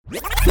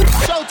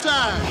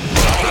halftime.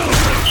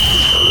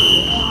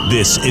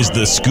 This is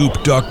the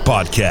Scoop Duck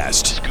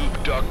Podcast.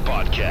 Scoop Duck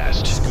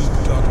Podcast.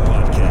 Scoop Duck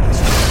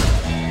Podcast.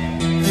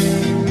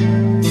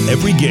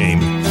 Every game.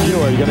 He's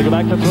going to go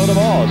back to throw the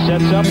ball.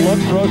 Sets up,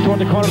 looks, throws toward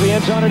the corner of the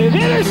end zone. It is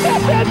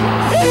intercepted!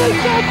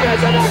 Intercepted!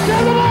 The next of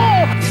the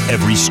ball!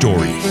 Every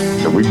story.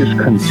 If we just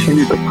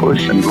continue to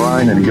push and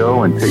grind and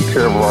go and take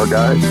care of our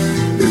guys,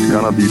 it's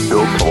going to be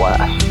built to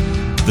last.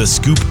 The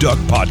Scoop Duck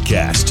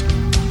Podcast.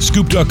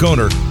 Scoop Duck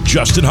owner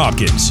Justin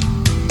Hopkins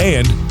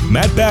and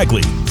Matt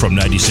Bagley from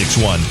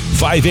 96.1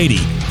 580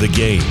 The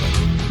Game.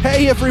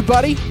 Hey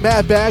everybody,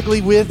 Matt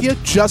Bagley with you.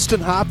 Justin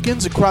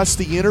Hopkins across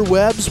the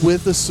interwebs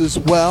with us as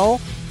well.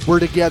 We're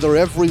together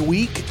every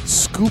week.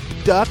 Scoop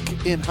Duck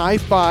in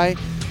Hi-Fi.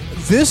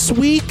 This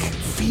week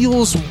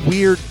feels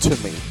weird to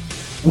me.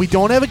 We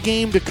don't have a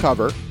game to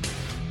cover.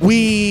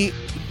 We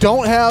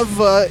don't have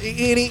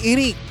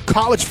any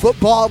college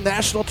football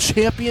national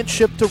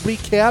championship to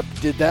recap.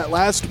 Did that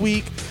last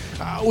week.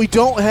 We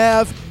don't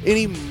have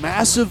any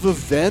massive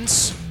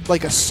events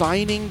like a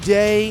signing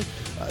day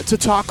to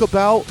talk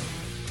about.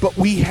 But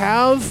we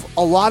have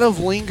a lot of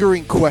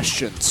lingering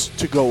questions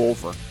to go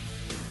over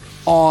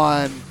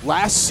on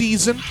last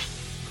season,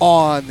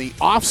 on the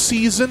off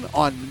season,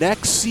 on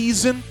next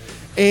season,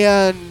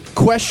 and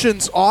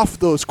questions off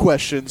those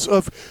questions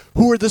of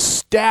who are the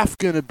staff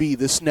going to be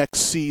this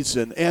next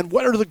season and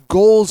what are the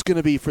goals going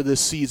to be for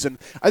this season.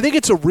 I think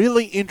it's a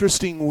really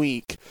interesting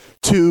week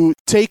to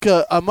take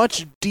a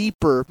much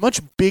deeper,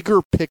 much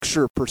bigger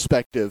picture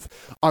perspective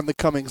on the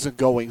comings and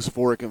goings of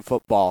Oregon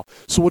football.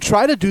 So we'll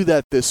try to do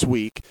that this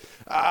week.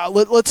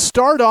 Let's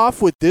start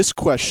off with this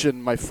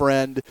question, my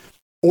friend.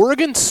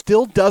 Oregon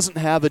still doesn't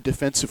have a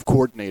defensive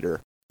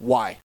coordinator.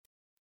 Why?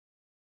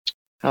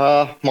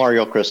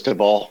 Mario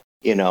Cristobal.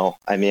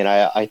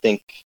 I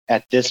think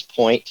at this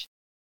point,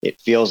 it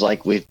feels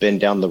like we've been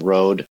down the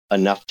road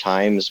enough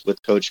times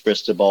with Coach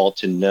Cristobal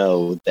to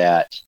know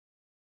that,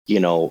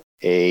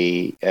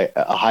 a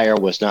hire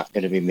was not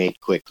going to be made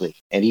quickly.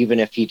 And even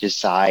if he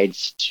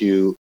decides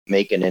to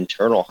make an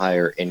internal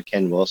hire in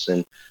Ken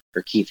Wilson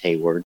or Keith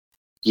Hayward,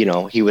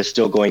 he was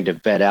still going to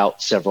vet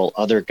out several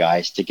other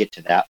guys to get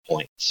to that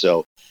point.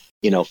 So,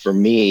 for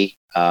me,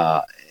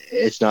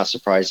 it's not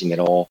surprising at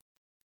all.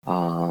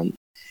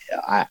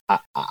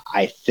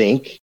 I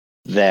think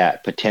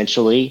that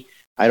potentially,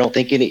 I don't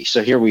think any.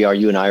 So here we are,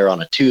 you and I are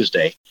on a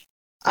Tuesday.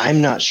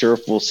 I'm not sure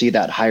if we'll see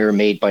that hire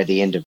made by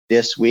the end of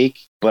this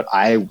week, but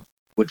I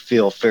would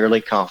feel fairly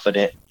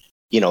confident,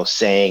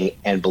 saying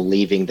and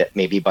believing that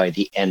maybe by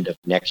the end of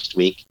next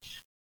week,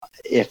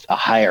 if a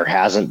hire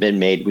hasn't been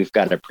made, we've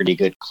got a pretty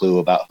good clue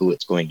about who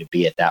it's going to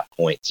be at that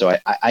point. So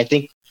I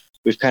think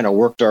we've kind of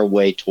worked our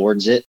way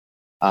towards it.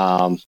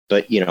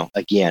 But,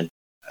 again,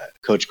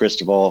 Coach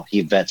Cristobal,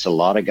 he vets a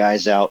lot of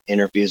guys out,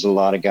 interviews a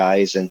lot of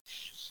guys, and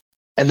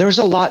there's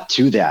a lot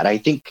to that. I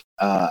think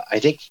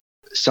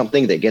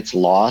something that gets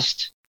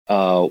lost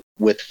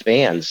with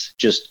fans,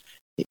 just,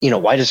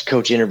 why does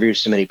Coach interview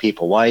so many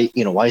people? Why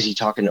is he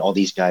talking to all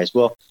these guys?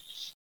 Well,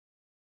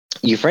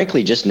 you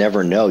frankly just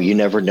never know. You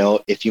never know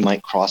if you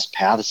might cross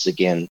paths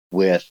again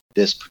with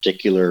this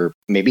particular,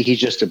 maybe he's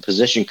just a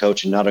position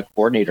coach and not a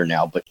coordinator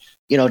now, but,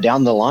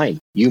 down the line,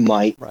 you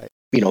might,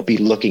 be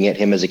looking at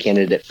him as a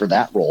candidate for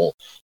that role,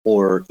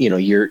 or,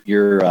 your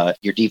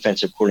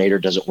defensive coordinator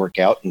doesn't work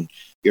out and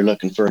you're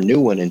looking for a new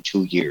one in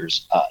 2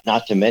 years.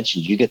 Not to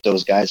mention you get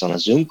those guys on a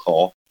Zoom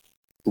call.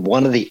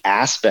 One of the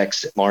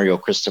aspects that Mario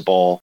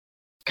Cristobal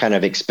kind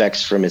of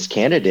expects from his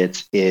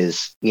candidates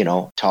is,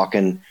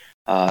 talking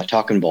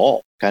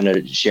ball, kind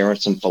of sharing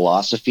some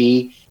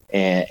philosophy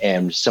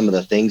and some of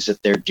the things that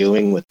they're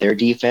doing with their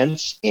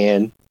defense.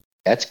 And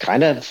that's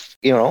kind of,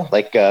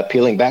 like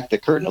peeling back the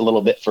curtain a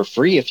little bit for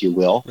free, if you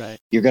will. Right.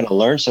 You're going to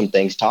learn some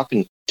things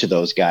talking to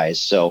those guys.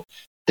 So I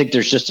think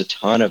there's just a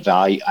ton of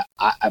value.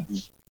 I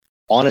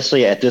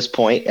honestly, at this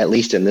point, at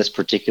least in this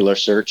particular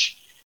search,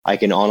 I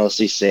can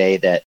honestly say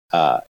that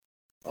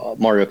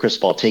Mario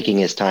Cristobal taking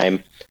his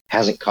time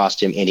hasn't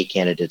cost him any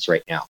candidates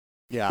right now.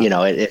 Yeah.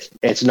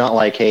 It's not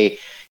like, hey,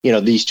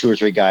 these 2 or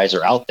 3 guys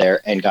are out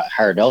there and got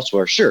hired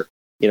elsewhere. Sure.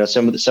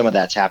 Some of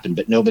that's happened,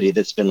 but nobody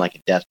that's been like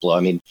a death blow. I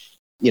mean,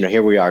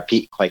 here we are,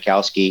 Pete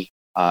Kwiatkowski,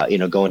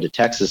 going to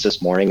Texas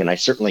this morning. And I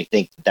certainly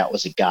think that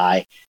was a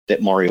guy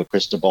that Mario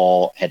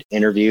Cristobal had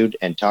interviewed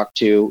and talked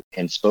to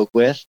and spoke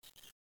with.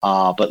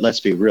 But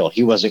let's be real,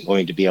 he wasn't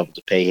going to be able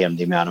to pay him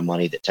the amount of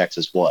money that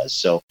Texas was.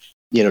 So,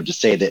 to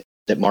say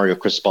that Mario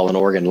Cristobal and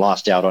Oregon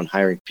lost out on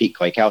hiring Pete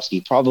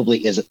Kwiatkowski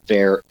probably isn't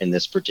fair in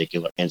this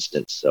particular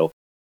instance. So,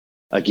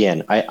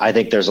 again, I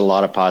think there's a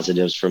lot of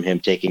positives from him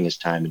taking his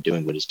time and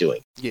doing what he's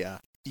doing. Yeah.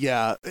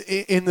 Yeah.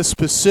 In the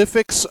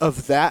specifics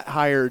of that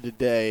hire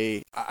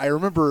today, I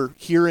remember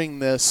hearing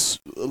this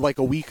like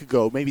a week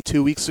ago, maybe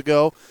 2 weeks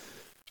ago.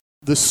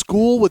 The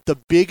school with the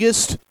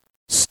biggest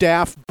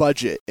staff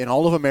budget in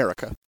all of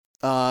America,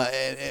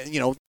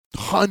 and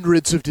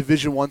hundreds of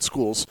Division I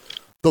schools,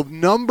 the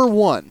number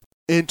one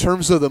in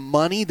terms of the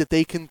money that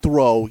they can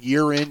throw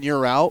year in,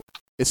 year out,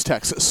 is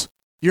Texas.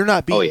 You're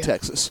not beating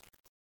Texas.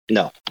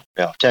 No.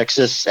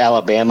 Texas,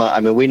 Alabama. I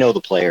mean, we know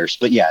the players,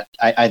 but yeah,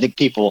 I think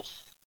people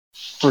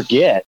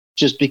forget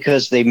just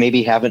because they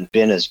maybe haven't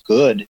been as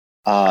good,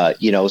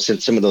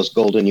 since some of those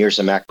golden years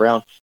of Mac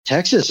Brown.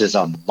 Texas is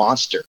a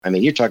monster. I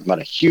mean, you're talking about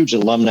a huge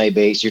alumni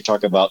base. You're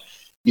talking about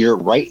you're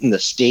right in the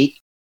state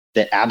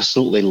that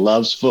absolutely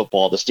loves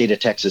football. The state of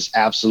Texas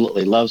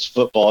absolutely loves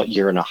football.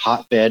 You're in a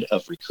hotbed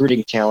of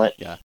recruiting talent.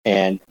 Yeah.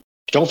 And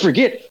don't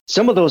forget,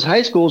 some of those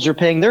high schools are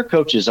paying their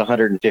coaches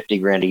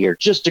 $150,000 a year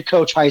just to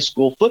coach high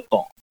school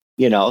football.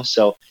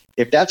 So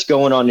if that's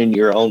going on in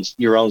your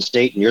own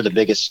state and you're the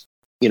biggest,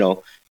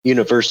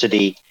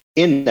 university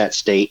in that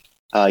state,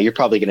 you're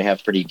probably going to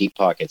have pretty deep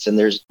pockets. And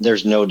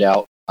there's no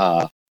doubt,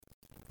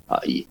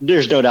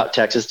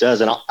 Texas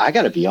does. And I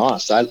got to be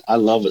honest, I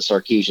love what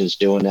Sarkisian's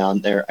doing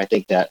down there. I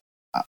think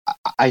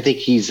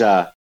he's,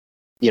 I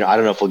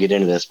don't know if we'll get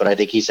into this, but I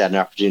think he's had an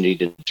opportunity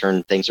to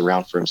turn things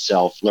around for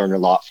himself, learn a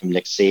lot from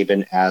Nick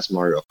Saban, as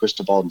Mario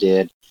Cristobal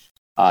did.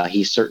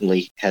 He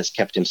certainly has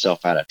kept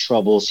himself out of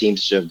trouble,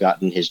 seems to have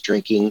gotten his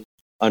drinking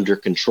under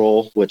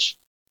control, which,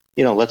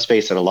 let's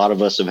face it, a lot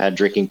of us have had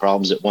drinking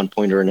problems at one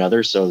point or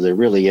another. So there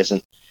really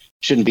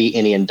shouldn't be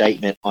any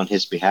indictment on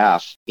his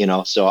behalf,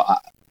 So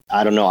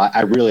I don't know.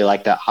 I really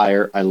like that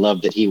hire. I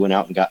love that he went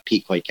out and got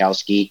Pete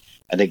Kwiatkowski.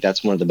 I think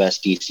that's one of the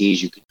best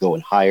DCs you could go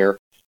and hire.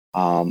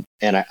 And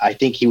I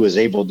think he was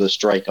able to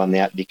strike on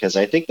that because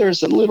I think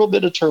there's a little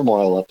bit of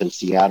turmoil up in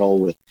Seattle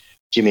with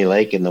Jimmy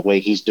Lake and the way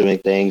he's doing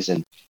things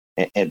and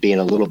being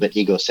a little bit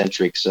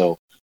egocentric. So,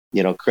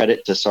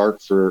 credit to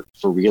Sark for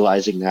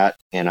realizing that.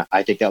 And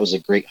I think that was a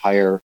great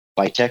hire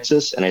by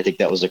Texas. And I think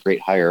that was a great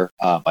hire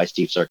by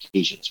Steve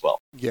Sarkisian as well.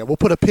 Yeah, we'll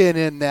put a pin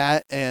in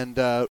that and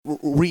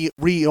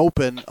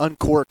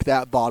uncork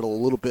that bottle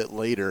a little bit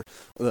later,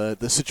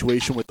 the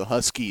situation with the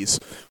Huskies.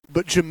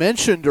 But you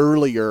mentioned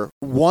earlier,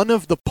 one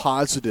of the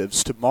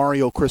positives to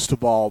Mario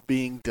Cristobal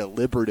being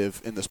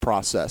deliberative in this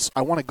process.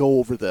 I want to go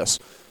over this.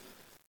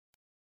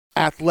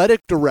 Athletic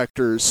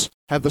directors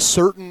have a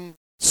certain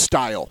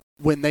style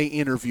when they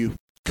interview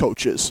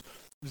coaches.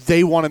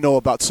 They want to know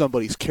about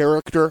somebody's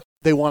character.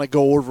 They want to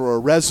go over a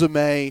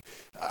resume.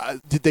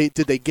 Did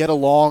they get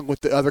along with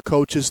the other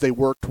coaches they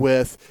worked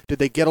with? Did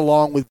they get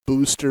along with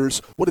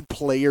boosters? What did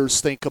players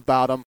think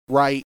about them?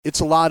 Right? It's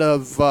a lot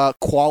of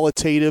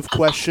qualitative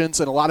questions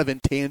and a lot of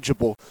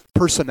intangible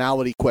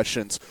personality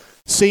questions.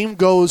 Same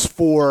goes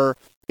for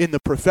in the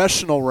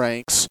professional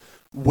ranks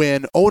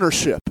when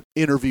ownership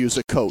interviews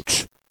a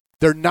coach.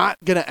 They're not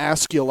going to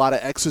ask you a lot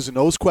of X's and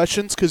O's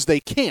questions because they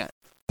can't.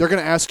 They're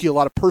going to ask you a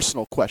lot of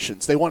personal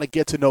questions. They want to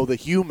get to know the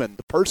human,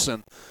 the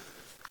person.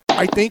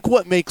 I think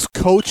what makes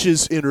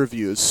coaches'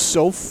 interviews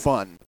so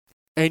fun,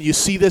 and you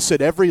see this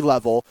at every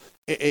level,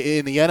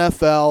 in the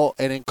NFL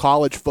and in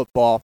college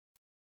football,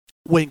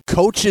 when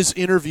coaches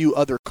interview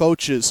other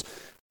coaches,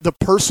 the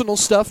personal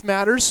stuff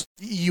matters.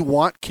 You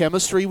want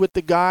chemistry with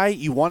the guy.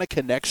 You want a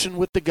connection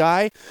with the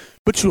guy.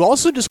 But you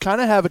also just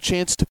kind of have a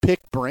chance to pick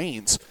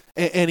brains.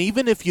 And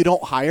even if you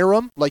don't hire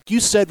him, like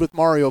you said with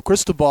Mario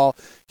Cristobal,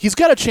 he's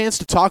got a chance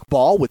to talk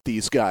ball with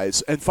these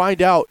guys and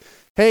find out,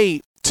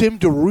 hey, Tim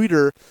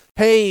DeRuyter,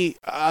 hey,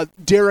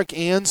 Derek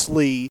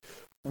Ansley,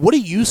 what do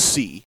you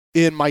see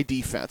in my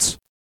defense?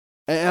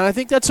 And I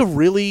think that's a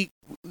really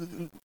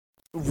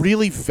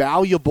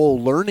valuable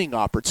learning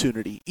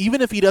opportunity.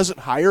 Even if he doesn't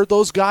hire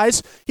those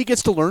guys, he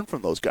gets to learn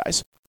from those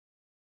guys.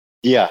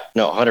 Yeah,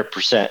 no,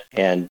 100%.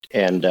 And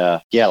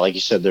like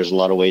you said, there's a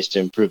lot of ways to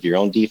improve your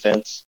own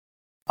defense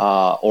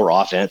or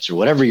offense or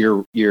whatever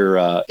you're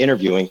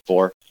interviewing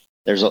for.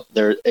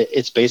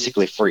 It's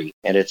basically free,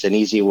 and it's an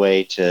easy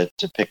way to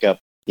pick up,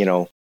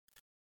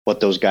 what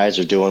those guys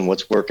are doing,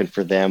 what's working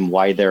for them,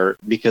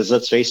 because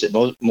let's face it,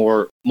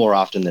 more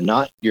often than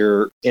not,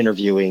 you're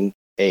interviewing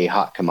a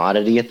hot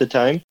commodity at the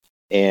time.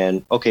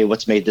 And okay,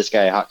 what's made this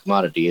guy a hot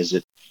commodity? Is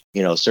it,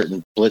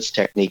 certain blitz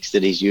techniques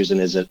that he's using?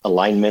 Is it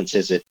alignments?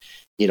 Is it,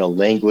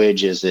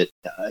 language? Is it,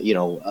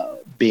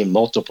 being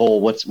multiple?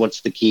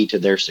 What's the key to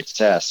their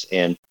success?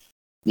 And,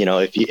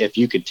 if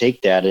you could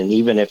take that, and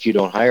even if you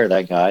don't hire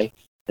that guy,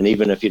 and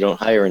even if you don't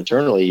hire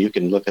internally, you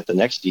can look at the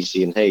next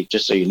DC and, hey,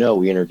 just so you know,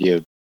 we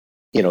interviewed,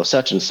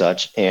 such and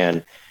such.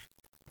 And,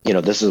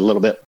 this is a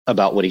little bit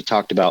about what he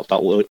talked about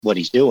what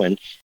he's doing.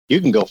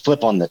 You can go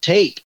flip on the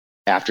tape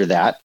after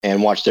that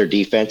and watch their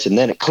defense, and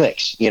then it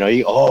clicks.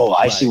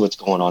 I see what's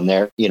going on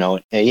there.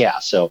 And yeah,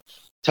 so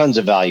tons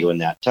of value in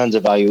that. Tons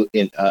of value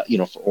in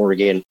for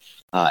Oregon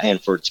and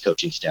for its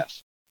coaching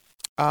staff.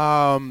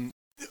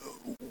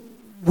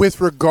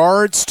 With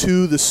regards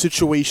to the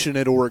situation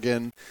at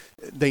Oregon,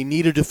 they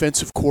need a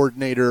defensive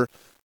coordinator.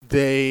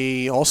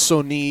 They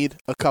also need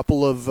a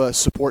couple of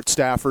support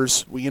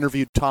staffers. We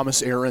interviewed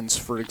Thomas Ahrens,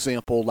 for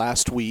example,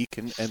 last week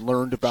and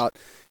learned about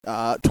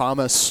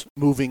Thomas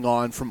moving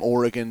on from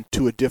Oregon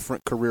to a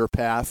different career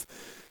path.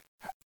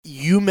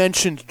 You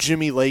mentioned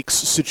Jimmy Lake's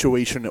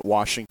situation at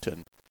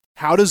Washington.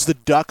 How does the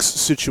Ducks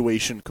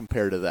situation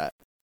compare to that?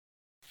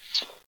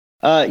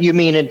 You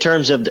mean in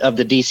terms of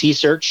the DC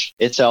search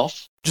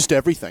itself? Just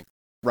everything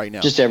right now.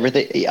 Just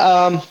everything.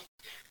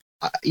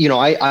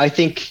 I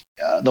think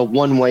the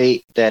one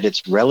way that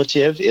it's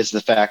relative is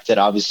the fact that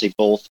obviously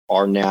both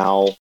are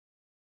now,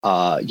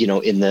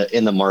 in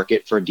the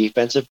market for a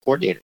defensive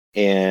coordinator.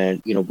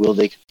 And, will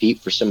they compete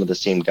for some of the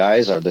same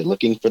guys? Are they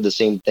looking for the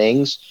same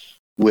things?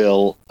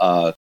 Will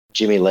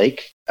Jimmy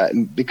Lake?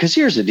 Because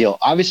here's the deal.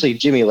 Obviously,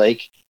 Jimmy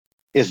Lake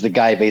is the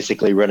guy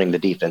basically running the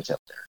defense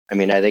out there. I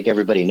mean, I think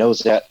everybody knows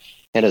that.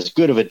 And as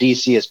good of a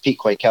DC as Pete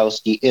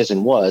Kwiatkowski is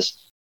and was,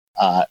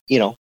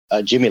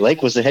 Jimmy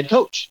Lake was the head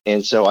coach.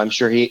 And so I'm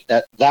sure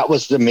that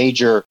was the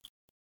major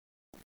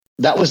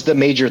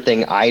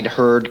thing I'd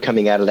heard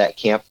coming out of that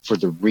camp for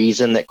the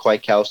reason that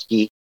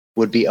Kwiatkowski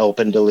would be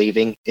open to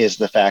leaving is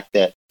the fact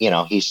that,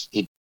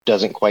 he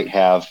doesn't quite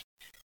have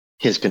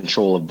his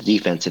control of the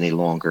defense any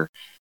longer.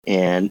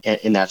 And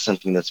that's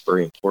something that's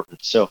very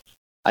important. So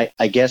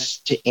I guess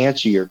to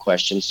answer your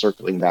question,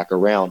 circling back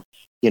around,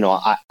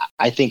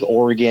 I think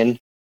Oregon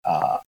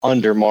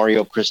under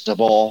Mario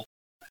Cristobal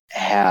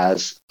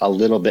has a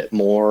lot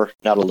more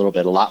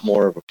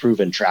of a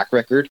proven track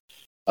record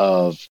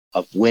of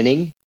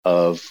winning,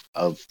 of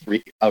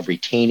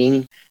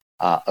retaining,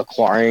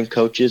 acquiring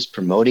coaches,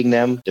 promoting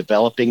them,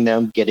 developing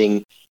them,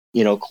 getting,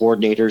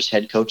 coordinators,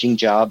 head coaching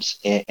jobs,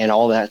 and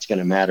all that's going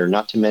to matter.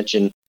 Not to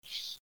mention,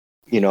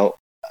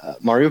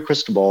 Mario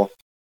Cristobal,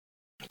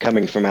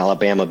 coming from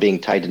Alabama, being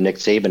tied to Nick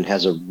Saban,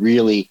 has a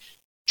really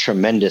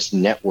tremendous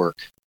network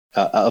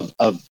of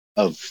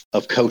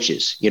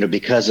coaches,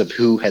 because of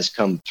who has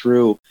come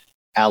through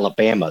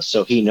Alabama.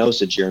 So he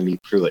knows a Jeremy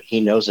Pruitt,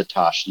 he knows a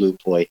Tosh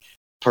Lupoy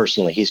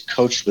personally. He's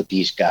coached with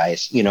these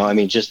guys.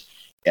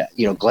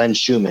 Glenn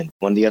Schumann,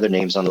 one of the other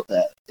names on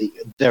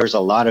there's a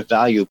lot of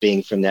value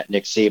being from that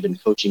Nick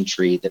Saban coaching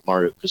tree that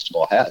Mario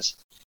Cristobal has.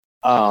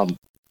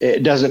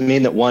 It doesn't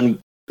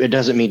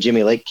mean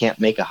Jimmy Lake can't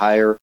make a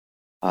hire,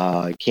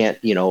 can't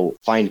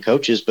find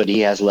coaches, but he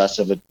has less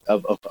of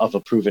a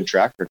proven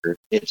track record.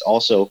 It's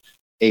also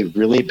a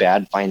really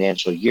bad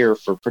financial year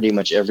for pretty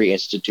much every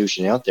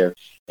institution out there.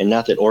 And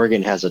not that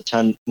Oregon has a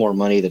ton more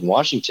money than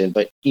Washington,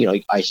 but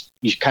you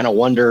kind of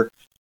wonder,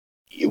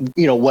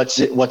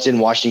 what's in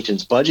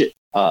Washington's budget,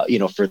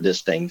 for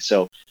this thing.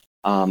 So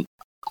I'm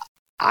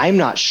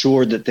not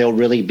sure that they'll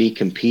really be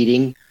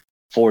competing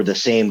for the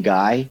same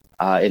guy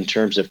in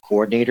terms of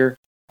coordinator.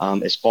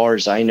 As far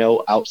as I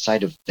know,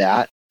 outside of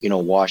that,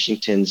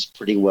 Washington's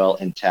pretty well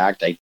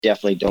intact. I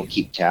definitely don't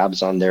keep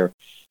tabs on their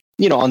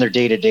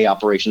day-to-day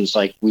operations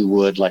like we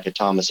would, like a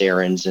Thomas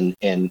Ahrens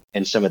and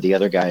some of the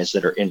other guys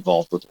that are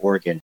involved with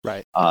Oregon,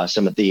 right?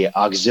 Some of the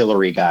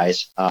auxiliary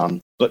guys.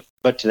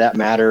 But to that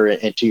matter,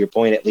 and to your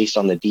point, at least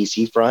on the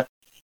DC front,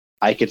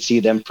 I could see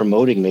them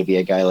promoting maybe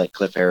a guy like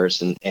Cliff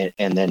Harris, and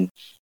then,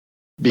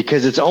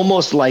 because it's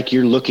almost like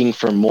you're looking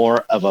for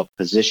more of a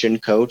position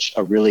coach,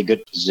 a really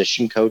good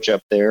position coach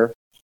up there,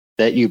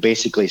 that you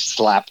basically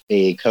slap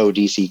a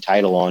co-DC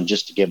title on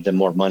just to give them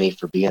more money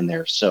for being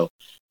there. So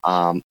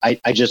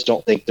I just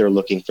don't think they're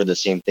looking for the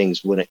same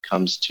things when it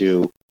comes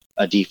to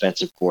a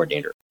defensive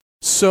coordinator.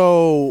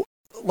 So,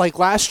 like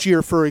last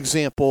year, for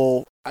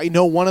example, I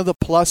know one of the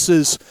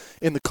pluses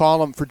in the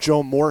column for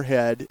Joe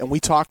Moorhead, and we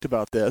talked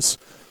about this,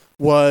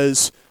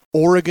 was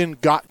Oregon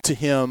got to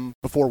him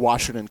before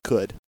Washington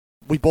could.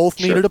 We both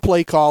needed a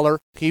play caller.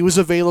 He was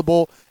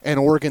available, and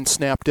Oregon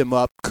snapped him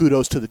up.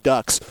 Kudos to the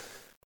Ducks.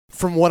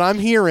 From what I'm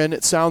hearing,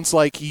 it sounds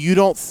like you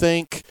don't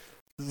think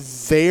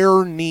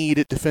their need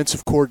at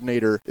defensive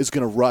coordinator is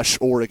going to rush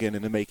Oregon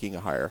into making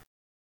a hire.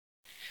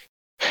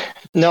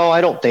 No,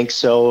 I don't think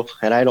so.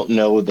 And I don't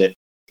know that,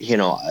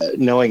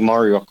 knowing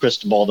Mario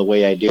Cristobal the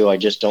way I do, I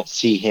just don't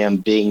see him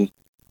being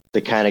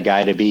the kind of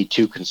guy to be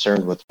too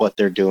concerned with what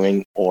they're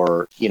doing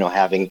or,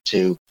 having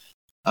to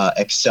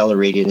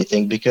accelerate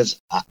anything, because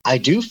I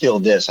do feel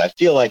this. I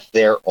feel like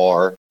there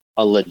are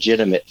a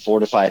legitimate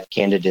 4 to 5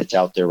 candidates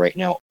out there right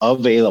now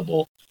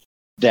available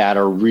that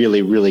are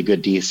really, really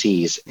good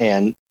DCs.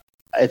 And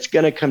it's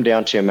going to come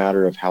down to a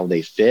matter of how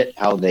they fit,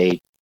 how they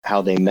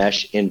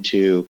mesh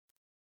into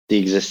the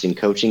existing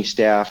coaching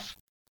staff.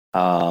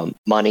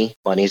 Money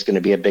is going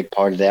to be a big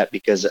part of that,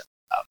 because,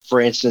 for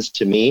instance,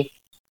 to me,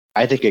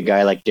 I think a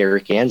guy like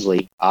Derek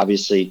Ansley,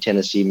 obviously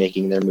Tennessee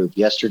making their move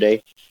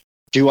yesterday.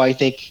 Do I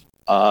think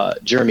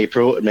Jeremy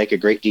Pruitt would make a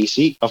great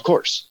DC? Of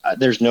course.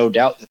 There's no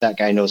doubt that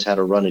guy knows how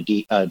to run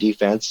a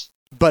defense.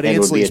 But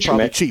Ansley's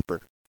probably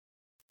cheaper.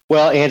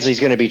 Well, Ansley's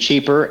going to be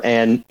cheaper,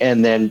 and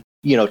then,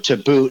 to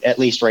boot, at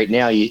least right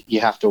now, you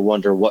have to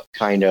wonder what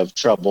kind of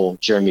trouble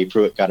Jeremy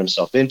Pruitt got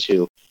himself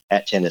into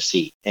at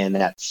Tennessee. And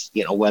that's,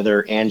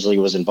 whether Ansley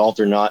was involved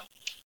or not,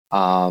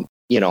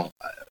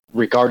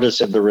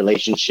 regardless of the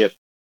relationship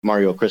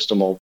Mario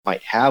Cristobal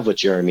might have with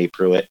Jeremy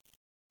Pruitt,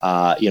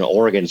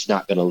 Oregon's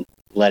not going to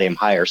let him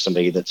hire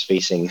somebody that's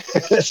facing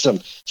some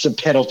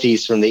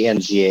penalties from the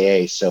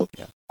NCAA. So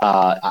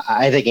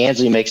I think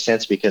Ansley makes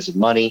sense because of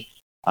money,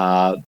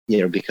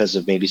 because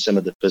of maybe some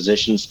of the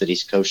positions that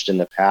he's coached in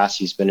the past.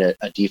 He's been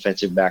a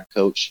defensive back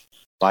coach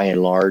by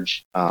and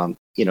large.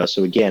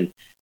 So again,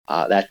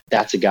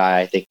 That's a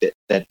guy I think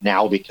that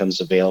now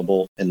becomes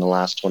available in the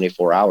last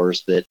 24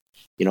 hours that,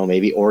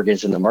 maybe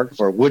Oregon's in the market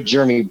for. Would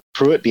Jeremy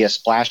Pruitt be a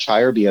splash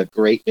hire, be a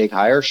great big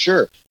hire?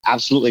 Sure,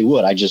 absolutely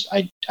would. I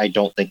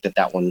don't think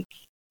that one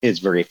is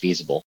very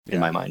feasible in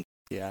my mind.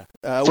 Yeah.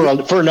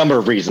 For a number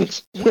of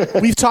reasons.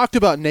 We've talked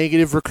about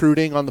negative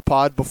recruiting on the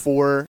pod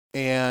before,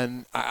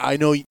 and I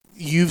know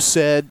you've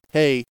said,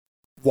 hey,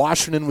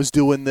 Washington was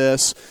doing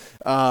this,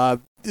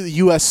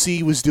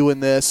 USC was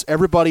doing this,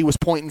 everybody was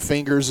pointing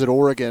fingers at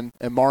Oregon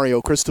and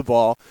Mario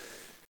Cristobal.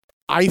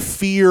 I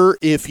fear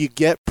if you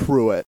get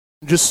Pruitt,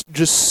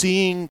 just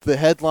seeing the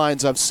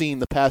headlines I've seen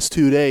the past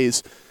 2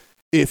 days,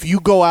 if you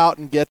go out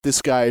and get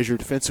this guy as your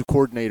defensive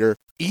coordinator,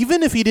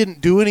 even if he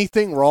didn't do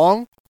anything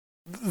wrong,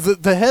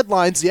 the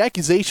headlines, the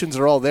accusations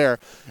are all there,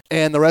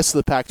 and the rest of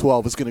the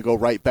Pac-12 is going to go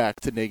right back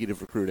to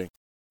negative recruiting.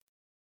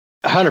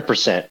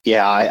 100%.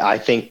 Yeah, I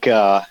think,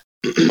 I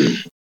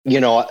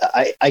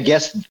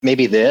guess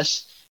maybe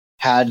this,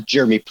 had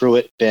Jeremy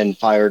Pruitt been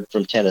fired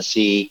from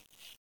Tennessee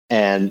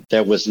and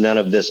there was none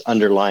of this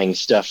underlying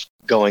stuff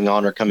going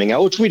on or coming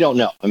out, which we don't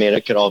know. I mean,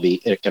 it could all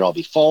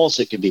be false.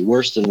 It could be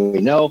worse than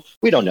we know.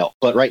 We don't know.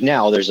 But right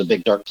now there's a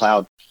big dark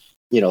cloud,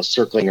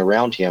 circling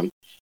around him.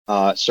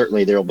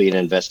 Certainly there will be an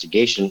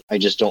investigation. I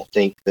just don't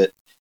think that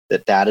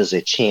is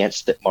a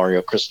chance that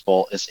Mario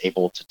Cristobal is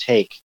able to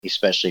take,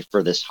 especially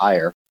for this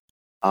hire.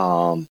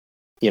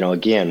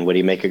 Again, would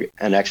he make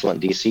an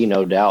excellent DC?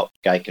 No doubt.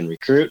 Guy can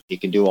recruit. He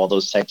can do all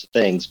those types of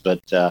things.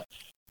 But,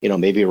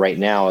 maybe right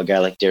now a guy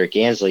like Derek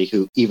Ansley,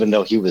 who, even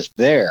though he was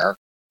there,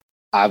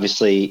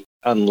 obviously,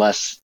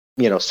 unless,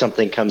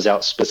 something comes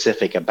out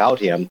specific about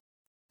him,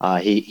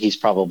 he's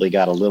probably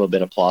got a little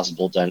bit of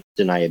plausible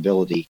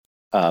deniability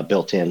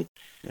built in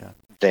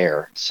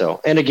there.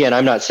 So, and again,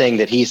 I'm not saying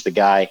that he's the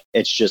guy.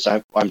 It's just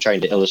I'm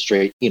trying to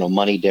illustrate,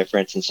 money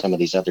difference and some of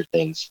these other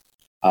things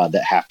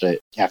that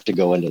have to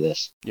go into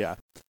this. Yeah.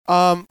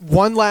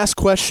 One last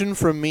question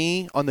from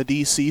me on the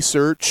DC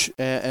search,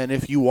 and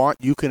if you want,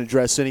 you can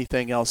address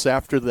anything else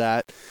after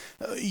that.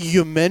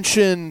 You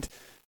mentioned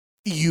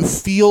you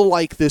feel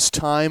like this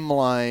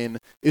timeline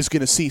is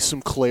going to see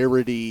some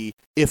clarity,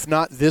 if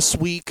not this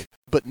week,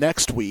 but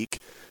next week.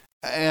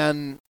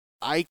 And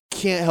I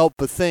can't help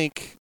but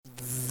think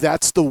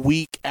that's the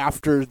week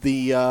after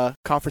the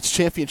conference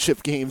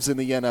championship games in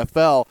the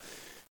NFL.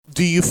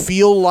 Do you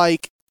feel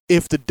like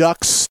if the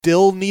Ducks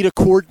still need a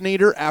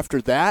coordinator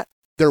after that,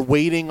 they're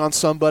waiting on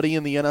somebody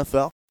in the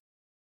NFL?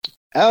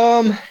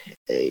 The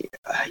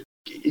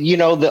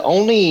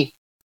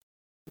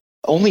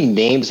only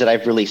names that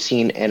I've really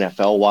seen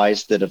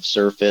NFL-wise that have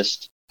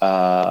surfaced,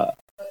 are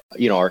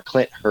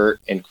Clint Hurt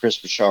and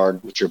Chris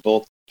Richard, which are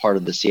both part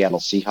of the Seattle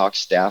Seahawks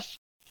staff.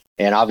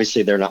 And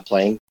obviously they're not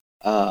playing,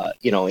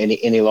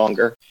 any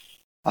longer.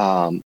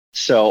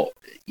 So,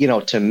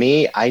 to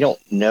me, I don't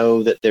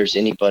know that there's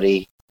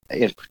anybody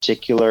in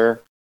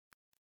particular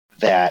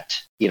that,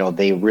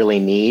 they really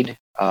need,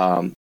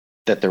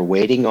 that they're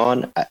waiting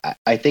on.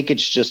 I think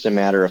it's just a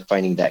matter of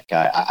finding that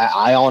guy.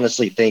 I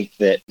honestly think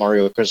that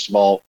Mario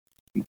Cristobal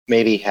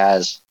maybe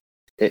has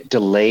it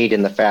delayed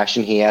in the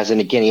fashion he has. And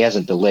again, he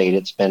hasn't delayed.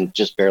 It's been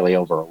just barely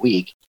over a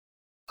week,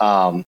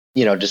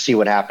 to see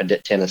what happened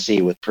at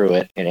Tennessee with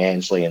Pruitt and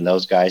Ansley and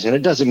those guys. And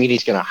it doesn't mean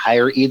he's going to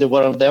hire either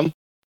one of them,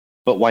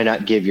 but why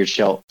not give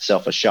yourself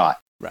a shot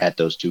at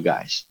those two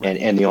guys? Right.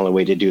 And the only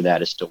way to do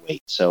that is to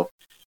wait. So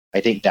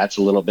I think that's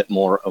a little bit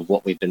more of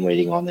what we've been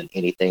waiting on than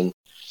anything.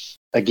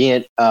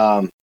 Again,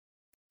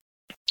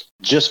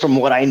 just from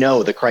what I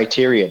know, the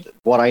criteria,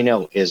 what I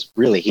know is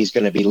really he's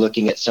going to be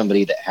looking at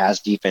somebody that has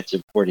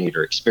defensive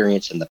coordinator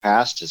experience in the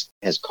past,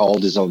 has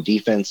called his own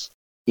defense,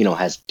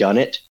 has done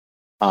it.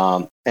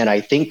 And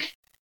I think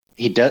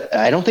he does.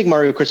 I don't think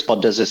Mario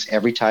Cristobal does this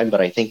every time,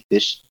 but I think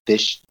this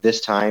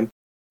time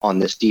on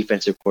this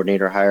defensive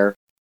coordinator hire,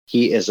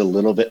 he is a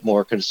little bit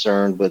more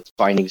concerned with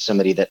finding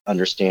somebody that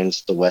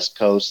understands the West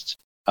Coast,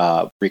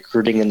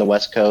 recruiting in the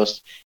West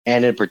Coast,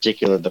 and in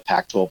particular the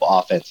Pac-12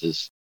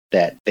 offenses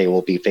that they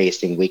will be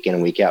facing week in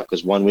and week out.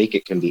 Because 1 week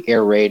it can be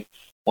air raid,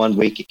 1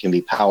 week it can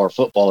be power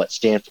football at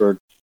Stanford.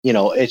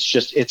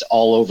 It's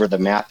all over the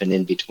map and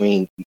in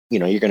between.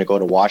 You're going to go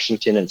to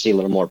Washington and see a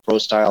little more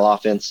pro-style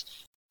offense.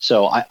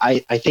 So I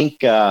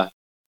think, I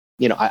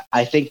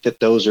think that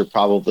those are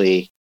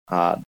probably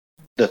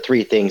the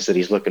three things that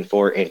he's looking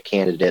for in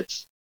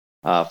candidates,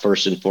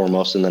 first and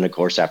foremost. And then, of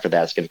course, after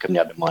that, it's going to come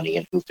down to money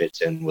and who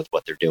fits in with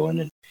what they're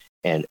doing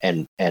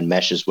and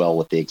meshes well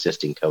with the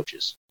existing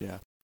coaches. Yeah.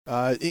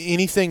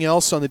 Anything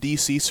else on the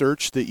DC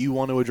search that you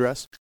want to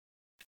address?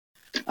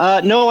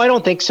 No, I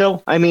don't think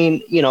so. I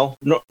mean,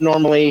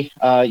 normally,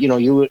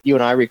 you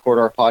and I record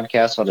our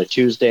podcast on a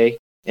Tuesday,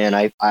 and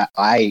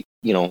I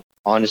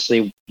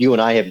honestly, you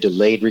and I have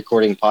delayed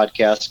recording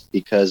podcasts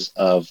because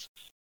of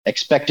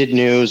expected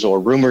news or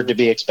rumored to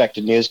be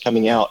expected news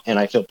coming out, and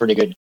I feel pretty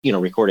good,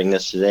 recording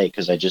this today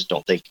because I just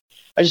don't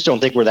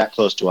think we're that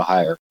close to a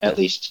hire, at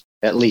least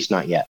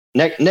not yet.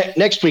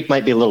 Next week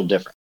might be a little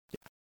different.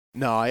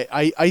 No,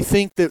 I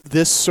think that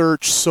this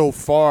search so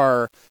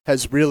far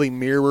has really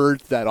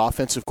mirrored that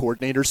offensive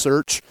coordinator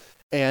search,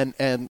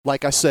 And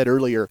like I said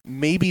earlier,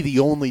 maybe the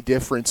only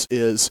difference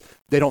is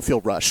they don't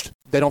feel rushed.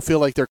 They don't feel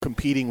like they're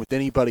competing with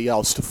anybody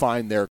else to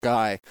find their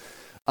guy.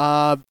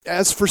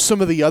 As for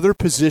some of the other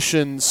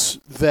positions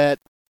that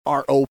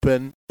are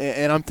open,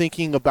 and I'm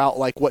thinking about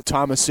like what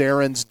Thomas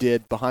Ahrens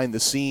did behind the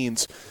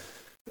scenes,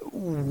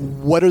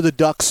 what are the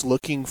Ducks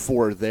looking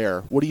for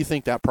there? What do you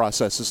think that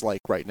process is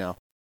like right now?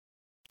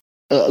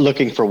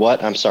 Looking for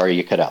what? I'm sorry,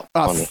 you cut out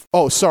on me.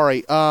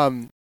 Sorry.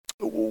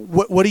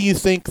 What do you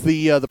think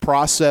the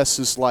process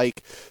is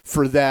like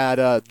for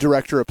that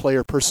director of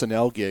player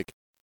personnel gig?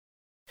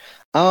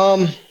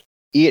 I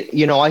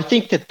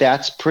think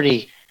that's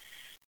pretty.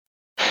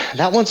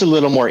 That one's a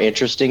little more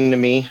interesting to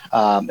me.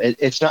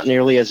 It's not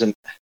nearly as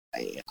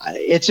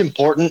it's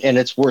important and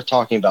it's worth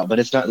talking about, but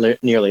it's not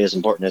nearly as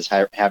important as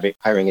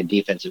hiring a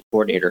defensive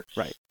coordinator.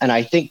 Right. And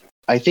I think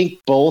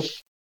both.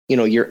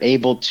 You're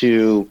able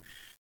to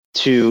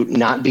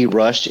not be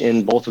rushed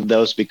in both of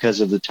those because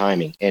of the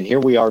timing. And here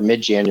we are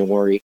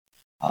mid-January,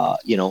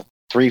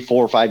 3,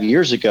 4, 5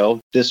 years ago,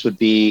 this would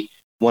be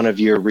one of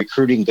your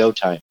recruiting go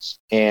times.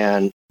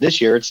 And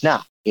this year it's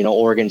not.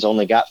 Oregon's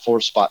only got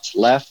 4 spots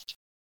left.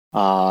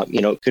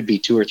 It could be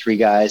 2 or 3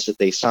 guys that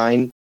they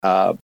sign.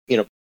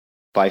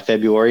 By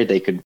February, they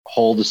could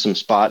hold some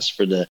spots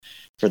for the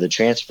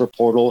transfer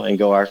portal and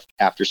go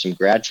after some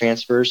grad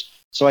transfers.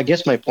 So I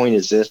guess my point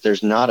is this: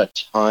 there's not a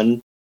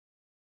ton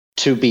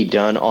to be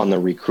done on the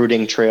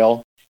recruiting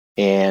trail.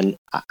 And,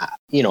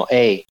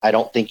 I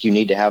don't think you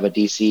need to have a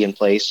DC in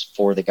place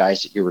for the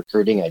guys that you're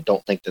recruiting. I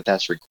don't think that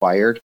that's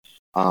required.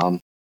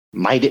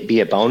 Might it be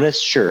a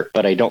bonus? Sure.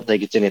 But I don't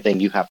think it's anything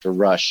you have to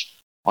rush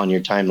on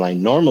your timeline.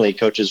 Normally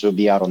coaches would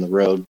be out on the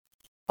road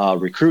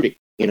recruiting.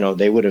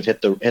 They would have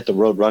hit the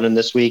road running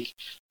this week,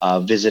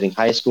 visiting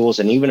high schools.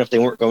 And even if they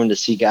weren't going to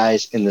see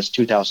guys in this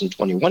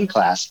 2021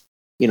 class,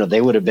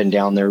 they would have been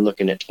down there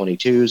looking at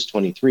 22s,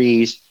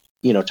 23s,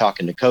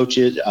 talking to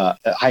coaches,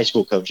 high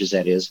school coaches,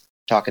 that is,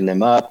 talking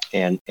them up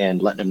and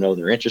letting them know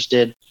they're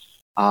interested.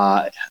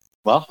 Well,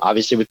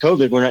 obviously with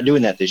COVID, we're not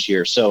doing that this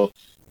year. So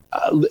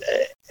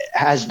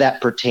as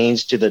that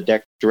pertains to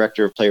the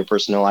director of player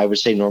personnel, I would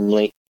say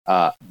normally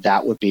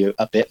that would be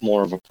a bit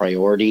more of a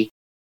priority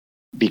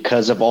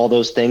because of all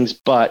those things.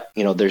 But,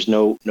 there's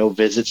no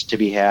visits to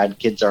be had.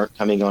 Kids aren't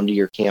coming onto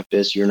your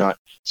campus. You're not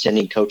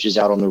sending coaches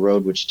out on the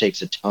road, which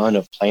takes a ton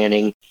of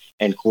planning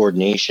and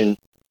coordination.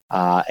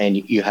 And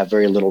you have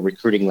very little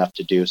recruiting left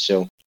to do.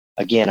 So,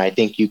 again, I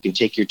think you can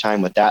take your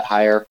time with that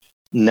hire.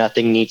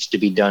 Nothing needs to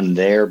be done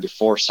there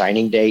before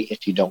signing day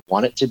if you don't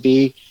want it to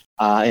be.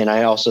 And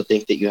I also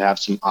think that you have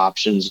some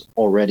options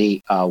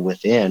already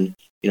within.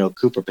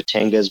 Cooper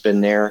Patenga has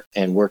been there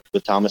and worked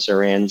with Thomas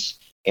Ahrens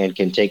and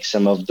can take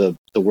some of the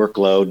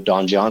workload.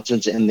 Don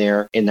Johnson's in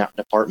there in that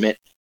department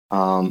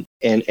and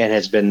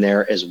has been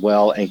there as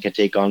well and can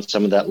take on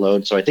some of that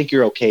load. So I think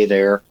you're okay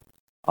there.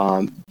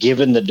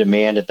 Given the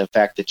demand and the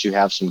fact that you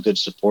have some good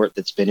support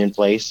that's been in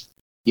place,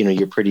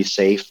 you're pretty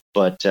safe.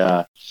 But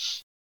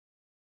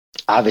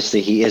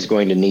obviously he is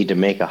going to need to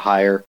make a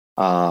hire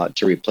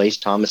to replace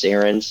Thomas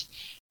Ahrens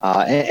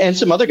and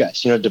some other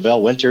guys.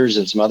 DeVell Winters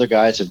and some other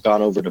guys have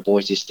gone over to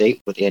Boise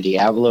State with Andy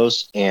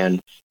Avalos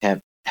and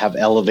have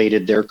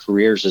elevated their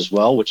careers as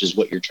well, which is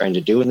what you're trying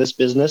to do in this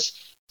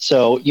business.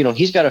 So,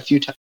 he's got a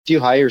few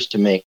hires to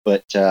make,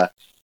 but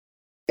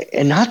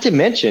and not to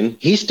mention,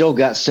 he's still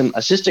got some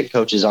assistant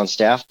coaches on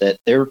staff that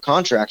their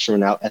contracts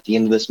run out at the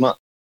end of this month.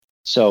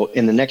 So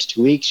in the next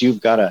 2 weeks, you've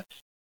got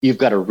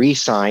to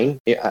re-sign.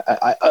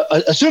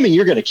 Assuming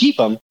you're going to keep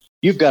them,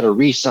 you've got to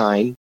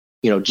re-sign,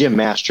 Jim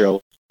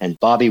Mastro and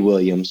Bobby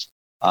Williams,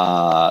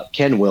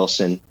 Ken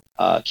Wilson,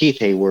 Keith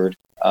Hayward,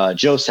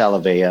 Joe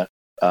Salavea.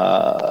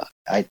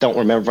 I don't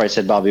remember if I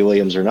said Bobby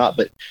Williams or not,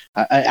 but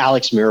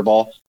Alex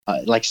Mirabal.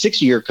 Like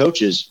 6-year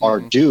coaches are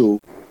due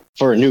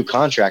for a new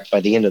contract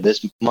by the end of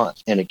this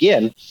month. And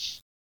again,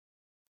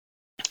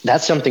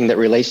 that's something that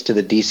relates to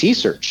the DC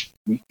search.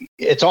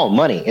 It's all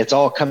money. It's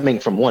all coming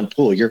from one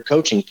pool. Your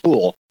coaching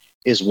pool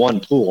is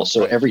one pool.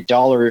 So every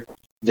dollar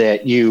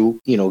that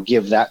you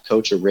give that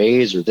coach a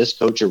raise or this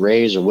coach a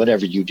raise or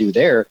whatever you do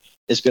there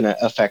is going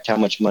to affect how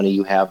much money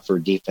you have for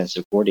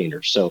defensive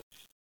coordinators. So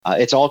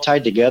it's all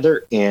tied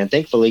together. And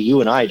thankfully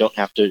you and I don't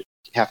have to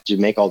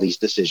make all these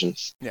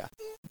decisions. Yeah.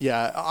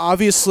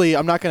 Obviously,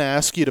 I'm not going to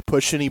ask you to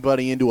push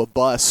anybody into a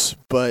bus,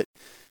 but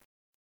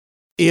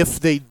if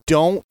they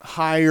don't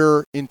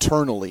hire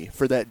internally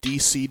for that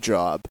DC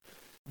job,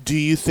 do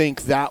you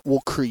think that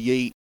will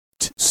create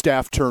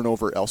staff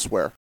turnover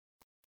elsewhere?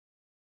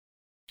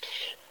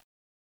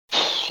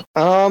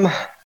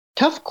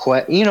 Tough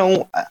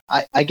question.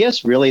 I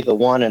guess really the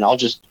one, and I'll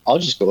just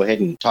go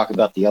ahead and talk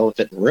about the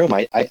elephant in the room.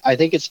 I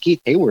think it's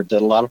Keith Hayward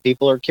that a lot of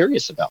people are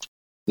curious about.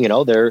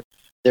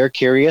 They're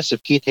curious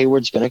if Keith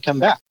Hayward's going to come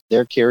back.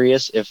 They're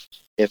curious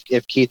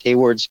if Keith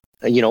Hayward's,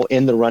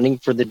 in the running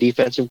for the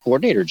defensive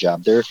coordinator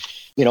job. They're,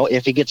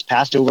 if he gets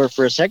passed over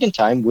for a second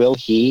time, will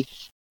he,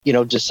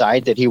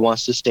 decide that he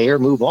wants to stay or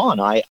move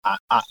on?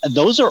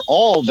 Those are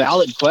all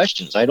valid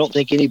questions. I don't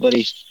think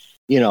anybody's,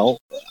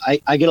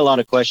 I get a lot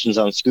of questions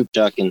on Scoop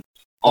Duck and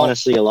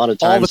honestly, a lot of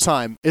times. All the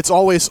time. It's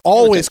always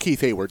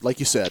Keith Hayward, like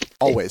you said.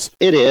 Always.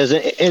 It is.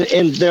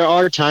 And there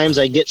are times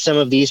I get some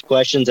of these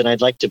questions, and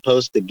I'd like to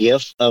post the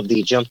GIF of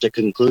the jump to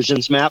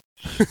conclusions map,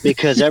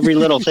 because every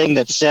little thing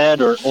that's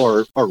said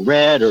or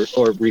read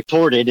or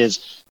reported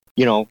is,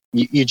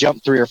 you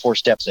jump 3 or 4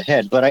 steps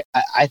ahead. But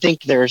I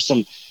think there's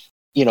some,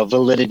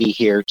 validity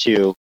here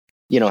to,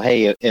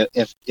 hey,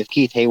 if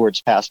Keith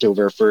Hayward's passed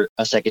over for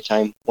a second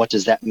time, what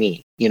does that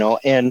mean?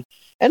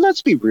 And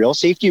let's be real,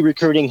 safety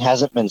recruiting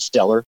hasn't been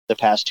stellar the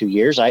past 2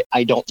 years.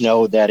 I don't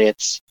know that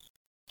it's,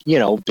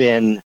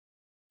 been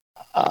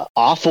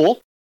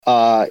awful,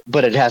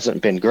 but it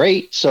hasn't been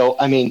great. So,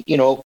 I mean,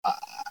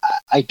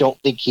 I don't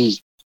think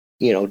he's,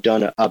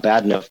 done a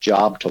bad enough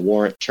job to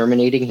warrant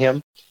terminating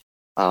him.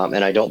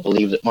 And I don't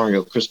believe that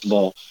Mario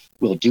Cristobal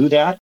will do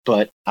that.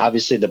 But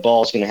obviously the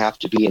ball is going to have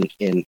to be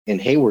in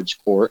Hayward's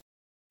court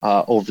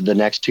over the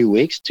next 2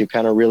 weeks to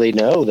kind of really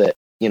know that,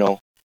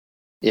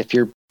 if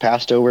you're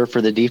passed over for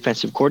the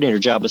defensive coordinator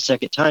job a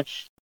second time,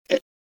 do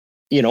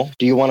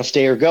you want to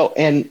stay or go?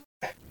 And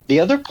the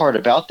other part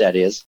about that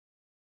is,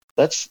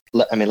 let's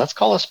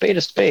call a spade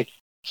a spade.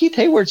 Keith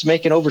Hayward's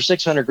making over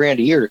 $600,000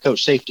 a year to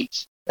coach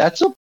safeties.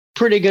 That's a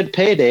pretty good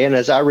payday. And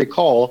as I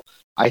recall,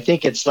 I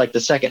think it's like the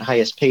second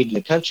highest paid in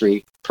the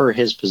country per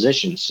his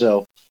position.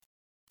 So,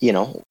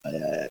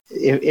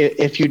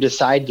 if you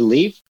decide to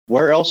leave,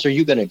 where else are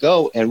you going to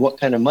go, and what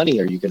kind of money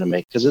are you going to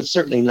make? Because it's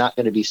certainly not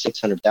going to be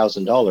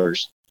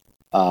 $600,000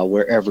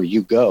 wherever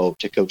you go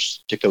to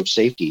coach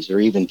safeties or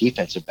even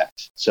defensive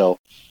backs. So,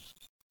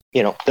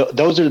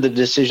 those are the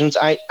decisions.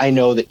 I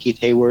know that Keith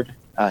Hayward,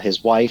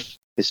 his wife,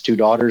 his 2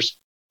 daughters,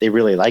 they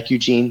really like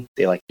Eugene.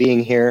 They like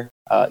being here.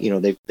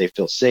 They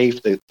feel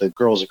safe. The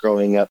girls are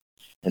growing up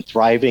and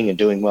thriving and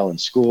doing well in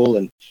school,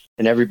 and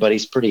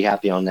everybody's pretty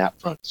happy on that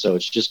front. So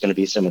it's just going to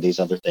be some of these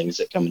other things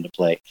that come into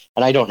play.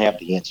 And I don't have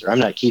the answer. I'm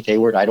not Keith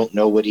Hayward. I don't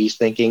know what he's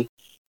thinking.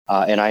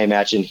 And I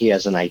imagine he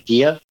has an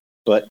idea,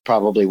 but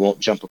probably won't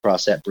jump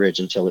across that bridge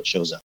until it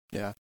shows up.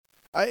 Yeah.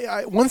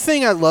 One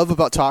thing I love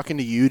about talking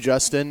to you,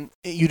 Justin,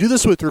 you do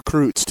this with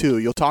recruits too.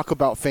 You'll talk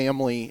about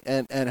family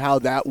and how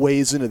that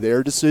weighs into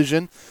their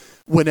decision.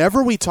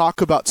 Whenever we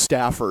talk about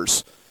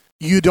staffers,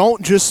 you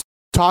don't just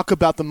talk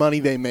about the money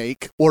they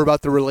make or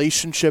about the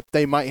relationship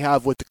they might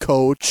have with the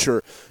coach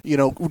or,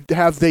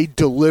 have they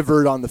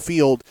delivered on the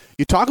field.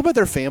 You talk about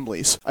their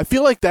families. I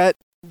feel like that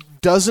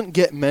doesn't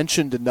get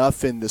mentioned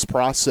enough in this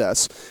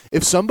process.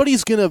 If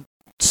somebody's going to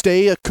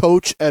stay a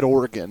coach at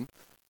Oregon,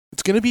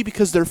 it's going to be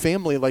because their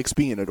family likes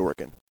being at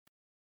Oregon.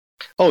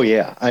 Oh,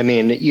 yeah. I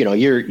mean,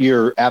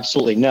 you're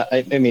absolutely not.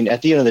 I mean,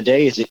 at the end of the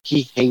day, is it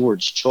Keith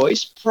Hayward's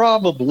choice?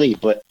 Probably,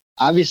 but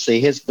obviously,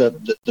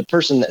 the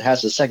person that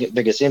has the second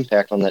biggest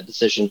impact on that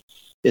decision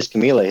is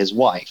Camila, his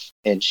wife,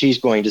 and she's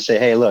going to say,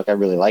 "Hey, look, I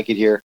really like it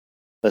here.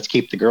 Let's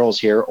keep the girls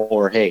here."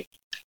 Or, "Hey,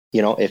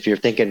 if you're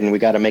thinking we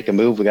got to make a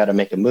move, we got to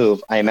make a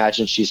move." I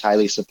imagine she's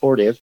highly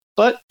supportive,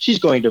 but she's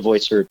going to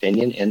voice her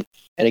opinion. And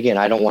again,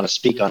 I don't want to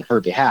speak on her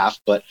behalf,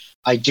 but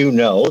I do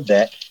know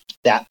that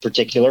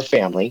particular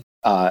family,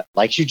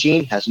 like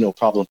Eugene, has no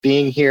problem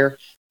being here.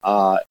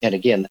 And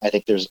again, I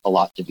think there's a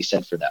lot to be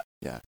said for that.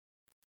 Yeah.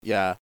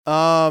 Yeah.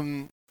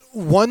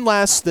 One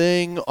last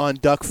thing on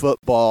Duck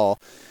football.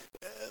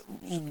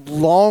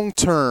 Long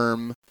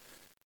term,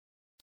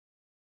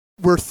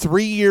 we're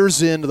 3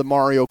 years into the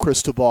Mario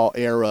Cristobal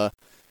era.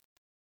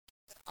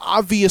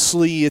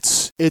 Obviously,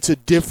 it's a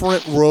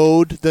different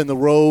road than the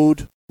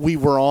road we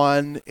were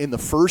on in the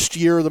first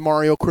year of the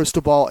Mario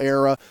Cristobal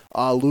era,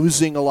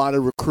 losing a lot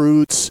of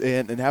recruits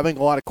and having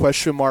a lot of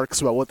question marks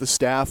about what the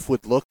staff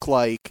would look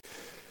like.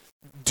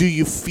 Do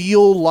you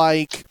feel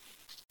like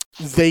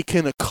they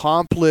can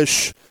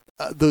accomplish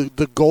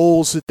the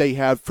goals that they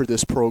have for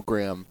this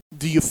program?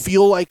 Do you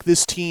feel like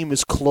this team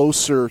is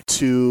closer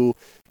to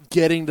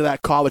getting to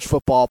that college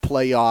football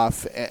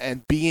playoff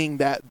and being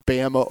that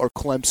Bama or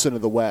Clemson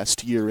of the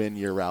West year in,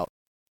 year out?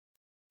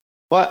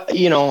 Well,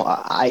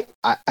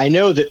 I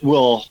know that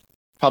we'll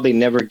probably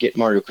never get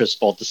Mario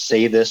Cristobal to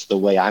say this the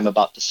way I'm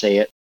about to say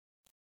it.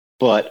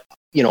 But,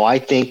 I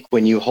think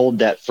when you hold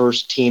that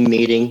first team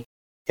meeting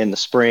in the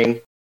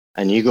spring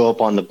and you go up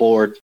on the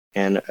board,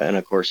 and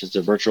of course it's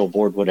a virtual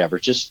board, whatever,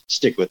 just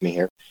stick with me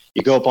here.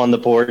 You go up on the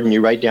board and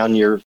you write down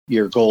your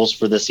goals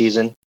for the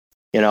season.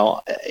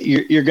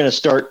 You're going to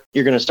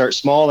start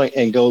small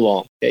and go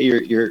long. Okay?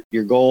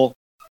 Your goal,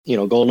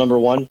 goal number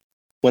 1,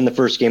 win the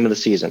first game of the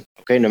season.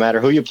 Okay. No matter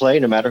who you play,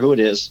 no matter who it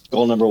is,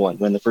 goal number 1,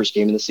 win the first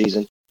game of the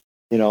season.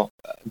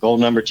 Goal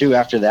number 2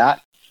 after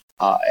that.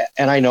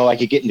 And I know I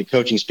could get into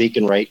coaching speak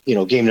and write,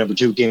 game number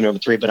 2, game number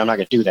 3, but I'm not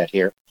going to do that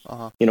here.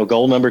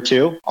 Goal number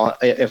 2,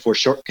 if we're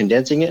short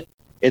condensing it,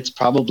 it's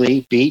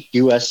probably beat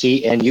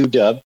USC and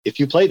UW if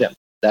you play them.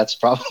 That's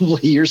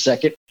probably your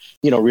second,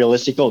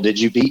 realistic goal. Did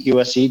you beat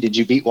USC? Did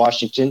you beat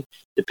Washington?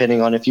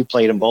 Depending on if you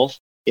played them both,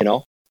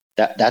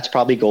 that's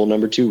probably goal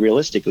number 2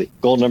 realistically.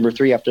 Goal number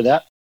 3 after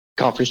that,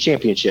 conference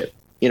championship.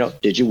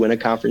 Did you win a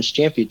conference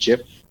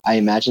championship? I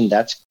imagine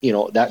that's,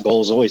 that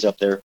goal is always up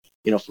there.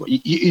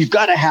 You've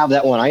got to have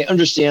that one. I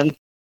understand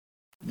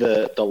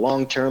the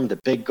long term, the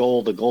big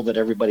goal, the goal that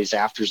everybody's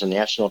after is a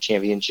national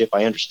championship.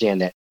 I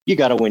understand that. You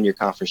got to win your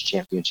conference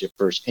championship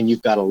first, and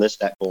you've got to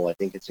list that goal. I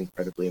think it's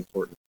incredibly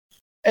important.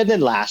 And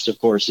then last, of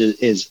course,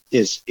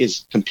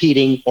 is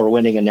competing or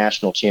winning a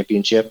national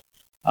championship.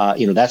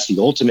 That's the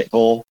ultimate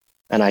goal.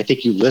 And I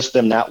think you list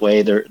them that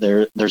way.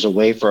 There's a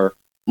way for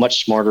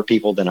much smarter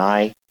people than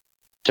I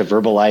to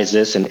verbalize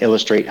this and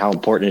illustrate how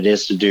important it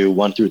is to do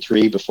 1 through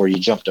 3 before you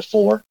jump to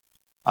 4.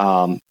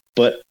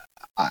 But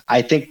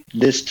I think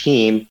this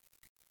team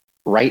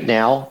right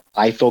now,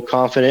 I feel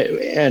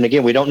confident. And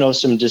again, we don't know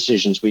some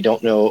decisions. We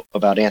don't know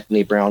about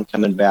Anthony Brown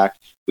coming back.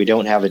 We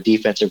don't have a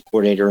defensive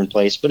coordinator in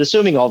place. But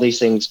assuming all these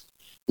things,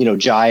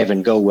 jive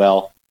and go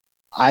well,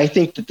 I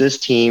think that this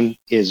team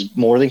is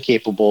more than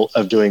capable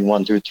of doing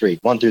 1 through 3.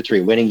 1 through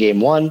 3, winning game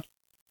 1,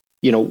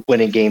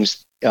 winning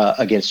games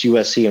against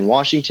USC and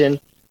Washington,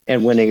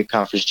 and winning a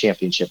conference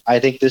championship. I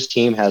think this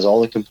team has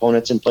all the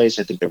components in place.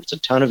 I think there was a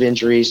ton of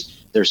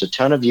injuries. There's a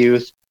ton of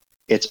youth.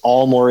 It's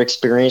all more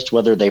experienced,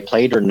 whether they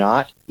played or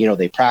not.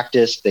 They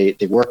practiced, they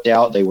worked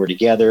out, they were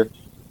together.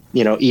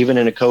 Even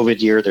in a COVID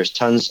year, there's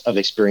tons of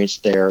experience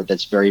there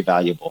that's very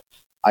valuable.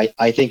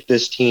 I think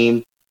this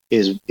team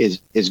is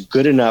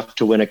good enough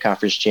to win a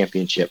conference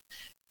championship.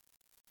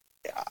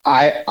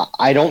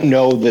 I don't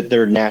know that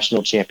they're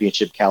national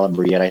championship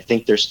caliber yet. I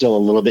think there's still a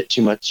little bit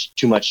too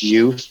much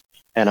youth,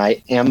 and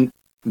I am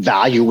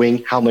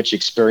valuing how much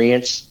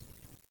experience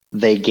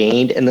they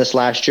gained in this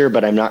last year,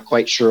 but I'm not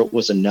quite sure it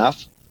was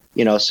enough.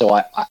 So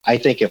I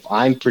think if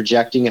I'm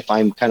projecting, if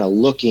I'm kind of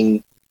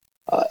looking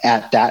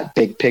at that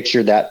big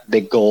picture, that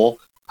big goal,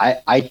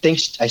 I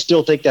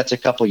still think that's a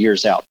couple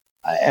years out,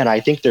 and I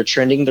think they're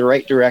trending the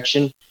right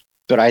direction.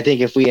 But I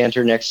think if we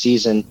enter next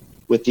season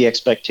with the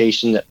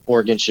expectation that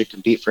Oregon should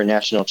compete for a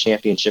national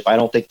championship, I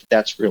don't think that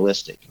that's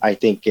realistic. I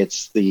think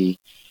it's the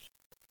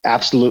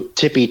absolute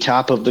tippy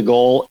top of the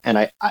goal,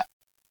 and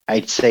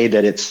I'd say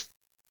that it's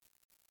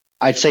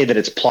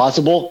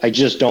plausible. I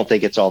just don't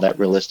think it's all that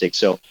realistic.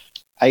 So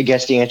I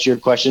guess to answer your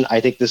question, I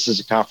think this is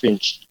a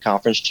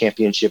conference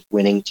championship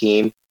winning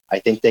team. I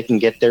think they can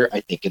get there.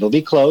 I think it'll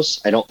be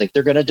close. I don't think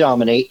they're going to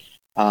dominate.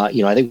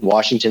 I think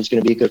Washington's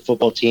going to be a good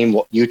football team.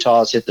 Utah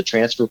has hit the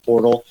transfer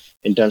portal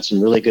and done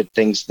some really good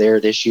things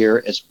there this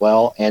year as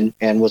well, and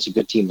was a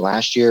good team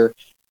last year.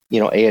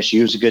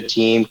 ASU is a good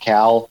team.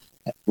 Cal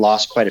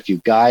lost quite a few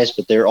guys,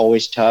 but they're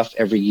always tough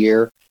every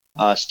year.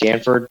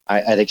 Stanford,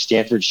 I think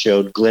Stanford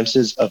showed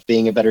glimpses of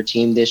being a better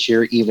team this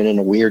year, even in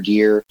a weird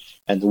year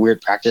and the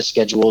weird practice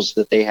schedules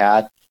that they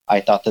had. I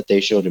thought that they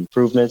showed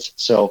improvements.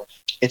 So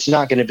it's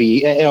not going to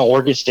be,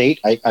 Oregon State.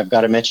 I've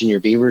got to mention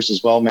your Beavers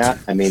as well, Matt.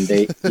 I mean,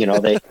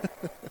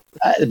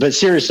 but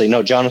seriously,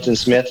 no, Jonathan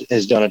Smith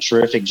has done a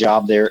terrific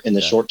job there in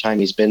the short time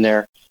he's been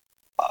there.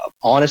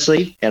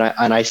 Honestly, and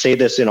I say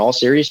this in all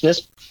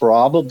seriousness,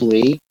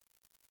 probably,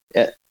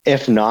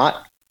 if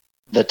not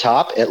the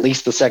top, at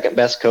least the second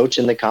best coach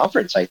in the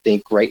conference, I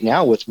think, right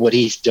now, with what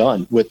he's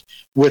done, with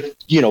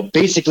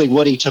basically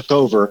what he took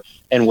over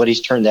and what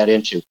he's turned that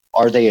into.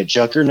 Are they a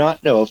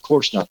juggernaut? No, of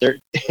course not.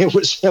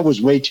 That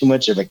was way too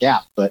much of a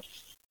gap. But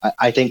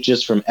I think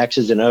just from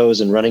X's and O's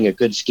and running a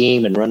good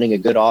scheme and running a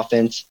good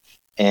offense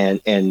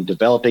and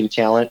developing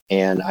talent,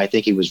 and I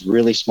think he was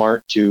really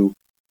smart to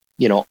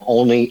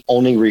only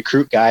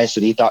recruit guys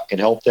that he thought could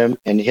help them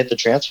and hit the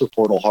transfer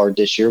portal hard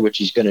this year, which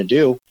he's going to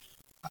do.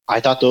 I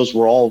thought those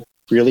were all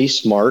really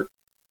smart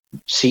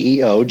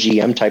CEO,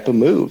 GM type of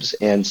moves.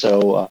 And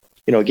so,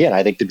 again,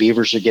 I think the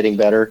Beavers are getting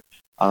better.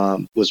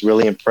 Was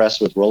really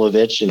impressed with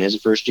Rolovich in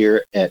his first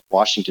year at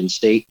Washington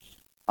State.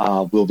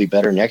 Will be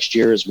better next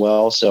year as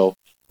well. So,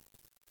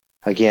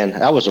 again,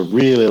 that was a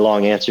really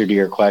long answer to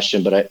your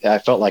question, but I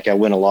felt like I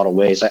went a lot of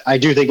ways. I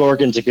do think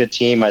Oregon's a good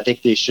team. I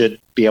think they should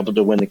be able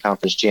to win the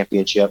conference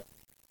championship.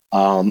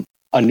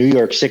 A New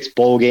York Six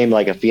bowl game,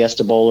 like a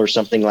Fiesta Bowl or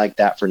something like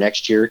that for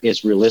next year,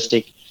 is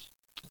realistic.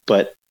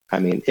 But I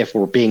mean, if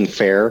we're being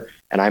fair,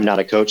 and I'm not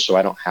a coach, so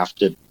I don't have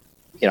to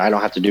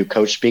do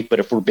coach speak, but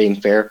if we're being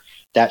fair,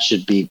 that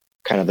should be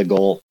kind of the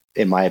goal,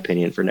 in my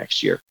opinion, for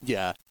next year.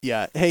 Yeah.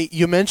 Hey,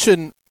 you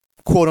mentioned,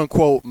 quote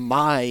unquote,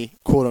 my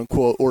quote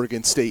unquote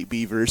Oregon State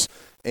Beavers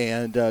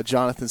and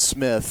Jonathan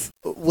Smith.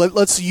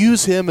 Let's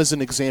use him as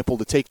an example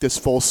to take this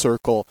full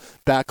circle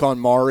back on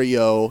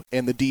Mario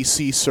and the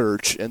DC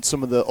search and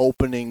some of the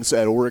openings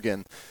at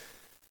Oregon.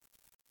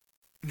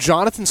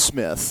 Jonathan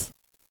Smith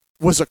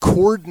was a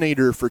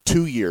coordinator for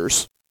 2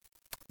 years.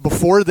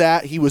 Before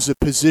that, he was a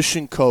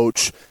position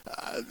coach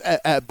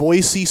at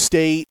Boise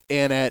State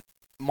and at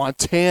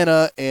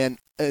Montana and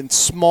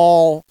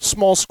small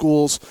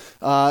schools,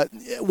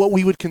 what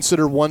we would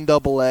consider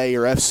 1AA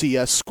or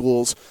FCS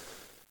schools.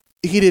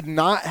 He did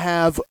not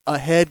have a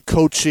head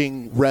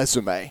coaching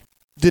resume,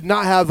 did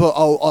not have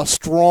a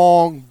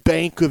strong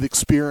bank of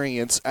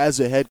experience as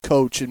a head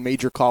coach in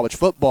major college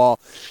football.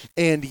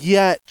 And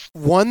yet,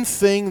 one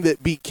thing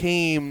that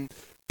became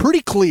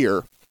pretty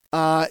clear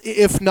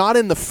If not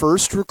in the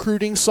first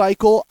recruiting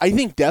cycle, I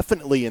think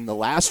definitely in the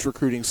last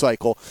recruiting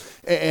cycle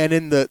and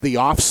in the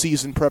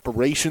off-season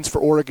preparations for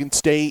Oregon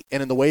State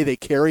and in the way they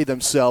carry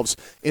themselves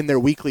in their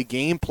weekly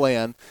game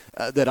plan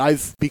that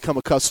I've become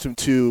accustomed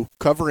to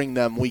covering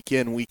them week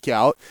in, week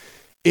out,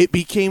 it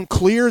became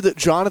clear that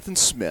Jonathan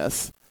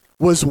Smith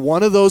was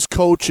one of those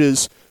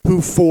coaches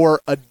who for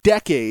a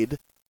decade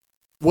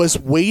was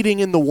waiting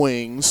in the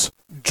wings,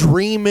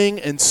 dreaming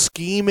and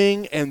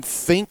scheming and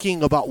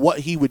thinking about what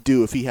he would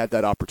do if he had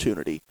that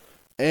opportunity.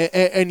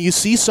 And you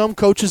see some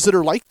coaches that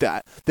are like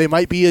that. They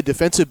might be a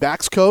defensive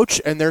backs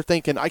coach, and they're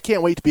thinking, I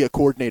can't wait to be a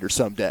coordinator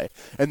someday.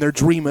 And they're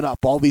dreaming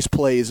up all these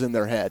plays in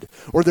their head.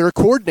 Or they're a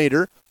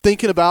coordinator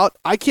thinking about,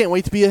 I can't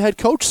wait to be a head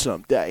coach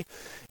someday.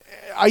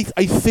 I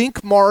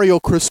think Mario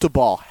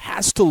Cristobal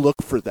has to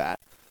look for that.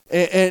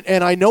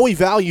 And I know he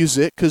values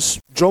it because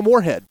Joe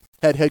Moorhead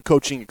had head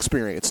coaching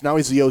experience. Now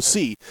he's the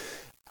OC.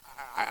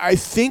 I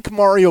think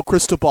Mario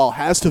Cristobal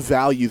has to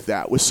value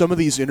that with some of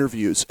these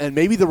interviews. And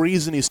maybe the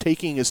reason he's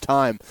taking his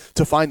time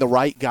to find the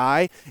right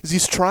guy is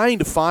he's trying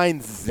to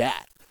find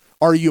that.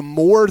 Are you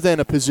more than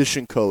a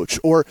position coach?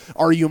 Or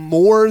are you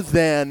more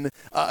than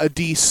a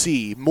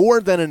DC, more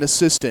than an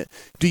assistant?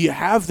 Do you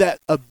have that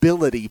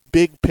ability,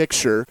 big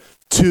picture,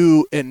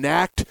 to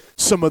enact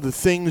some of the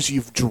things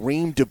you've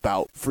dreamed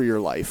about for your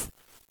life?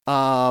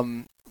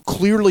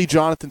 Clearly,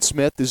 Jonathan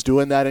Smith is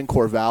doing that in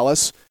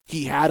Corvallis.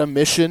 He had a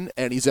mission,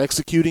 and he's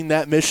executing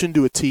that mission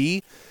to a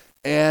T.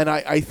 And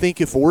I think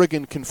if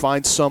Oregon can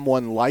find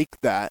someone like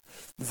that,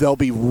 they'll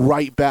be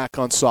right back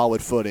on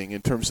solid footing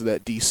in terms of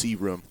that DC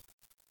room.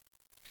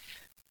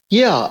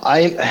 Yeah,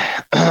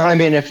 I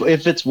mean, if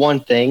it's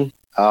one thing,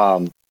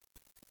 for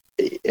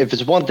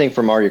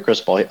Mario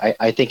Cristobal,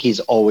 I think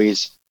he's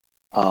always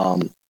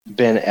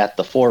been at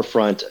the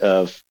forefront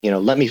of,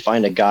 let me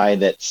find a guy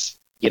that's,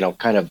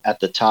 kind of at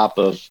the top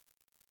of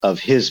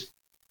his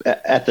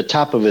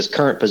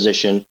current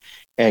position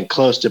and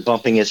close to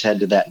bumping his head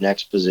to that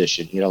next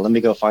position. Let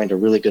me go find a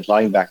really good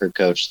linebacker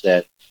coach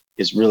that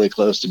is really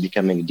close to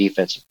becoming a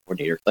defensive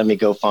coordinator. Let me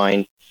go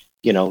find,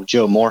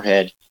 Joe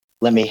Moorhead.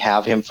 Let me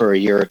have him for a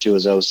year or two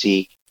as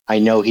OC. I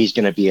know he's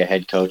going to be a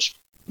head coach,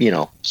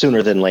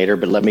 sooner than later,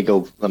 but let me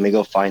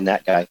go find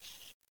that guy.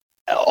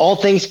 All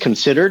things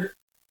considered,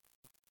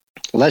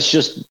 let's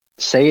just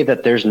say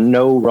that there's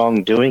no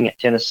wrongdoing at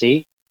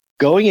Tennessee.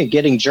 Going and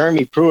getting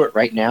Jeremy Pruitt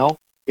right now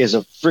is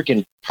a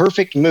freaking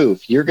perfect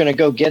move. You're going to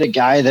go get a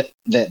guy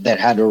that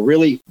had a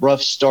really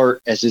rough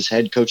start as his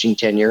head coaching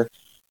tenure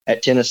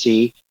at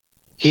Tennessee.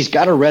 He's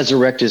got to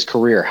resurrect his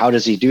career. How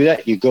does he do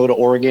that? You go to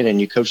Oregon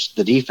and you coach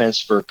the defense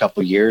for a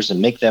couple years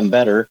and make them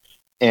better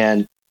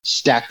and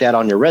stack that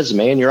on your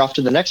resume, and you're off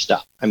to the next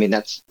stop. I mean,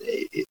 that's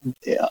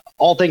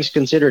all things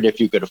considered. If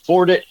you could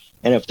afford it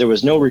and if there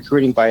was no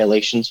recruiting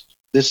violations,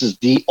 this is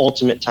the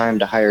ultimate time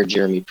to hire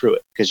Jeremy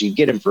Pruitt because you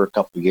get him for a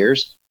couple of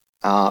years.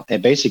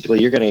 And basically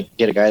you're going to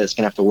get a guy that's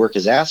going to have to work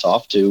his ass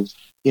off to,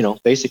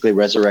 basically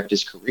resurrect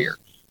his career.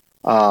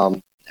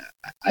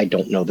 I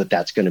don't know that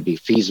that's going to be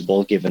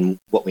feasible given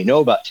what we know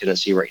about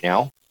Tennessee right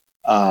now.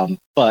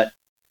 But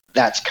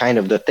that's kind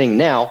of the thing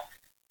now.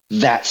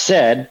 That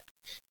said,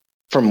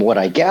 from what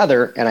I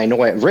gather, and I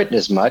know I've written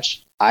as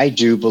much, I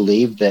do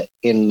believe that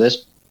in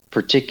this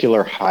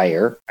particular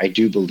hire, I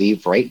do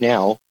believe right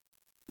now,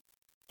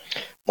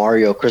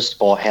 Mario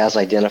Cristobal has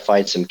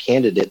identified some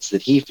candidates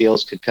that he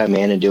feels could come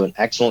in and do an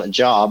excellent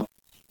job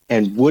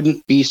and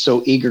wouldn't be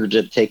so eager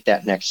to take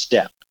that next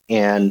step.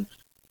 And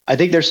I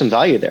think there's some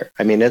value there.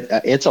 I mean,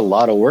 it's a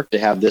lot of work to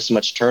have this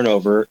much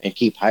turnover and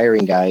keep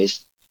hiring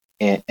guys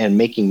and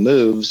making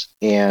moves,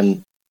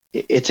 and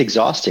it's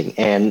exhausting.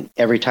 And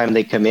every time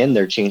they come in,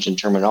 they're changing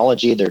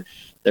terminology,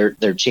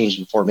 they're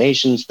changing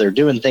formations, they're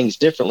doing things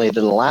differently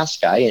than the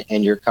last guy,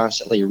 and you're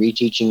constantly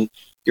reteaching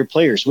your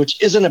players,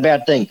 which isn't a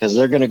bad thing because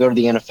they're going to go to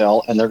the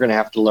NFL and they're going to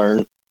have to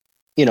learn,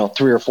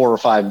 3 or 4 or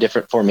 5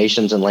 different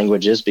formations and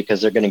languages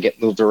because they're going to get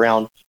moved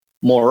around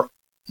more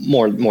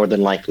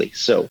than likely.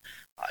 So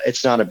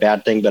it's not a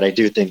bad thing, but I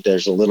do think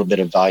there's a little bit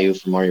of value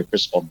for Mario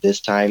Cristobal this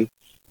time.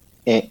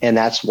 And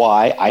that's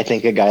why I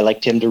think a guy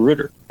like Tim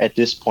DeRuyter at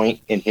this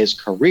point in his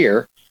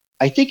career,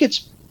 I think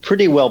it's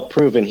pretty well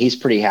proven he's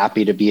pretty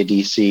happy to be a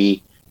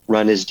DC,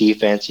 run his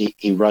defense.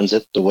 He runs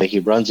it the way he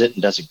runs it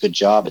and does a good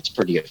job. It's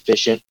pretty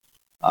efficient.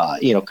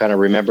 Kind of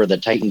remember the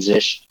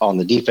Titans-ish on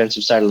the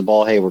defensive side of the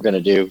ball. Hey, we're going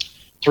to do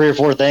 3 or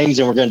 4 things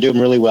and we're going to do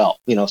them really well.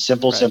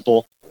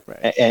 Simple,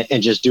 right.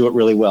 And just do it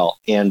really well.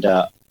 And,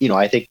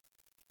 I think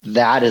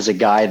that is a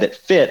guy that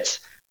fits.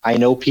 I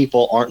know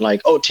people aren't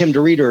like, oh, Tim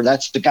DeRuyter,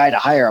 that's the guy to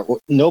hire.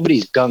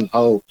 Nobody's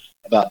gung-ho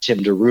about Tim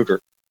DeRuyter.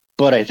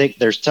 But I think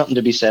there's something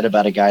to be said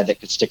about a guy that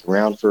could stick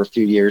around for a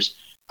few years.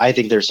 I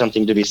think there's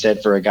something to be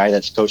said for a guy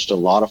that's coached a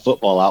lot of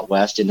football out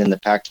west and in the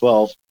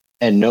Pac-12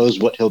 and knows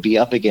what he'll be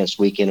up against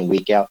week in and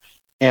week out.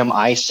 Am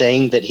I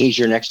saying that he's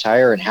your next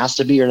hire and has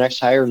to be your next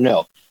hire?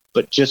 No.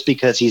 But just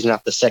because he's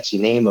not the sexy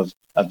name of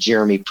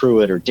Jeremy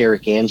Pruitt or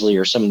Derek Ansley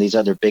or some of these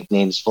other big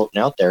names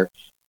floating out there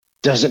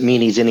doesn't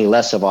mean he's any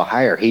less of a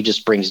hire. He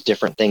just brings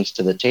different things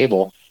to the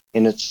table.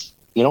 And it's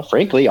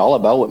frankly, all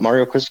about what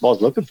Mario Cristobal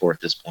is looking for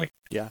at this point.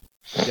 Yeah.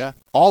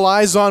 All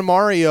eyes on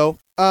Mario.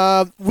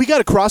 We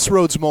got a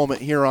crossroads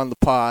moment here on the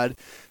pod.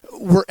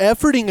 We're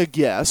efforting a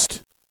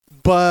guest,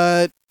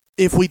 but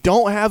if we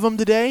don't have him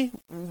today,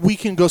 we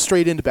can go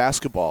straight into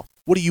basketball.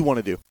 What do you want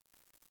to do?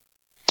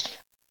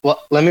 Well,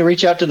 let me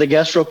reach out to the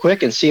guest real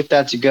quick and see if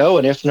that's a go.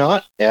 And if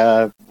not,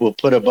 we'll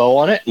put a bow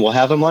on it and we'll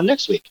have him on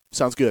next week.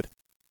 Sounds good.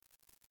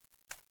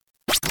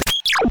 Let's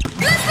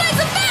play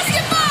some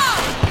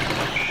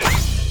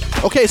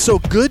basketball! Okay, so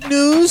good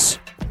news,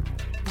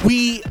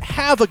 we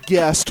have a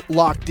guest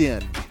locked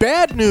in.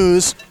 Bad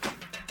news,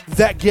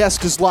 that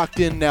guest is locked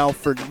in now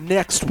for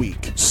next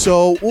week.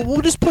 So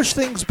we'll just push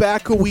things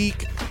back a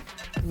week.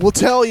 We'll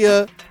tell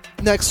you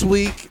next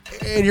week,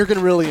 and you're going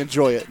to really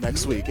enjoy it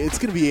next week. It's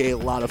going to be a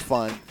lot of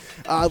fun.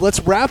 Let's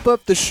wrap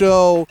up the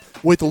show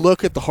with a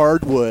look at the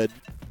hardwood.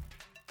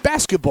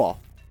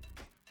 Basketball.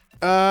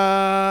 Bit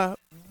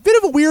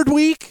of a weird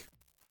week.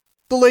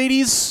 The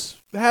ladies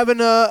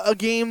having a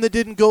game that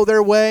didn't go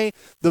their way.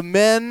 The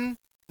men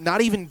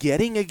not even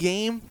getting a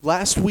game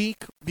last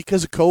week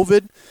because of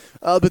COVID.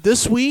 But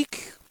this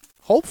week,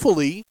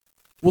 hopefully,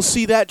 we'll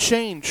see that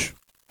change.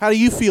 How do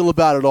you feel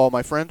about it all,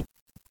 my friend?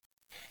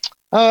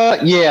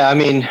 Yeah, I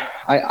mean,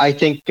 I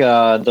think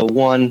the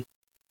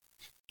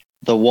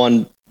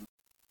one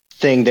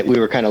thing that we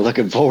were kind of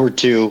looking forward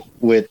to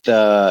with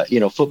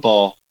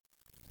football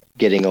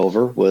getting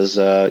over was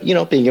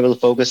being able to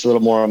focus a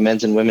little more on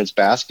men's and women's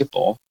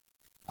basketball.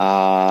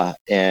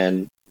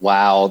 And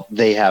while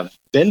they have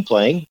been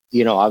playing,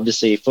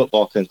 obviously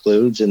football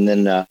concludes, and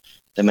then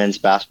the men's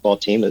basketball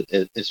team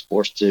is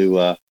forced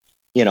to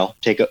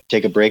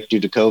take a break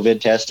due to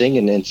COVID testing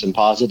and then some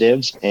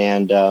positives.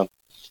 And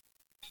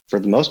for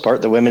the most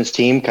part, the women's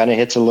team kind of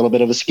hits a little bit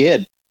of a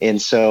skid.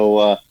 And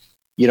so,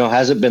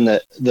 hasn't been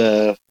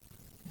the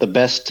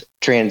best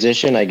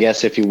transition, I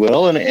guess, if you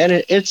will. And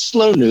it's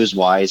slow news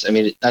wise. I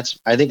mean,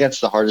 I think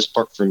that's the hardest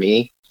part for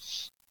me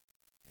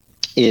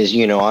is,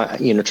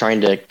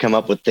 trying to come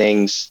up with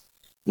things,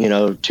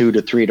 2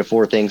 to 3 to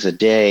 4 things a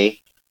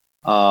day,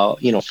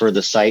 for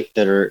the site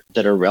that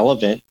are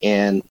relevant.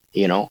 And,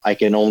 I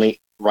can only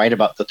write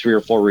about the 3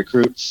 or 4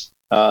 recruits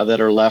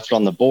that are left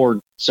on the board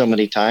so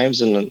many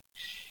times. And then,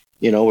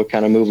 we're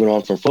kind of moving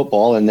on from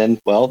football, and then,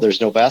 well, there's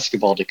no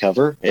basketball to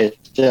cover. It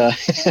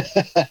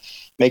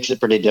makes it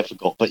pretty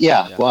difficult. But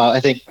yeah, well,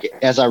 I think,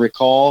 as I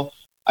recall,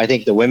 I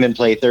think the women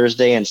play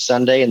Thursday and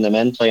Sunday, and the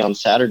men play on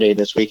Saturday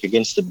this week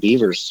against the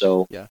Beavers.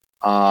 So,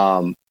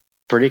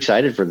 pretty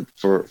excited I'm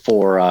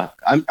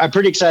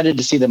pretty excited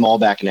to see them all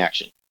back in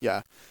action.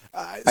 Yeah.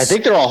 I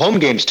think they're all home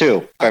games too,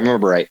 if I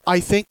remember right. I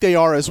think they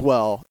are as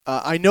well.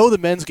 I know the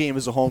men's game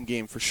is a home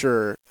game for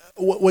sure.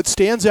 What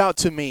stands out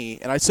to me,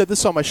 and I said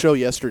this on my show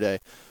yesterday,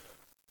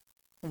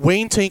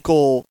 Wayne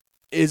Tinkle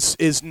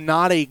is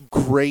not a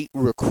great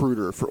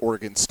recruiter for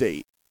Oregon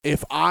State.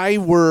 If I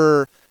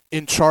were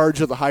in charge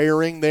of the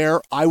hiring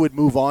there, I would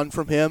move on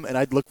from him and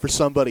I'd look for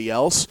somebody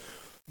else.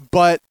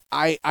 But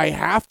I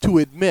have to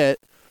admit,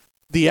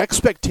 the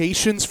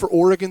expectations for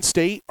Oregon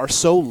State are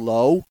so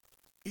low.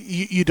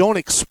 You don't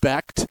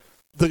expect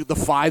the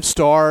 5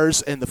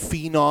 stars and the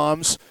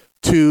phenoms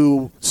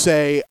to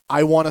say,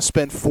 I want to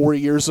spend 4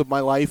 years of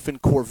my life in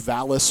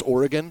Corvallis,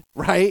 Oregon,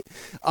 right?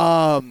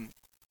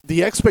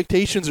 The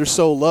expectations are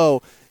so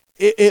low.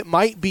 It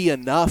might be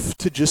enough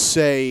to just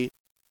say,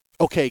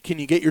 okay, can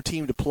you get your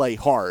team to play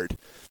hard?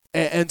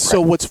 And so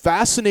what's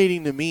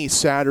fascinating to me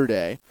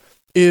Saturday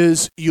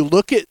is you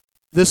look at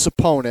this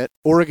opponent,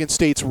 Oregon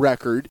State's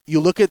record. You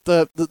look at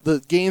the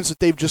games that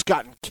they've just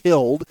gotten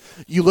killed.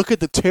 You look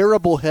at the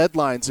terrible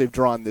headlines they've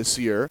drawn this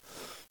year.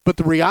 But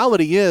the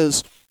reality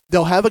is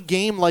they'll have a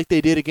game like they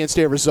did against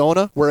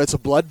Arizona where it's a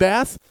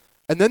bloodbath,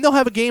 and then they'll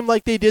have a game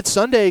like they did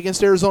Sunday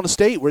against Arizona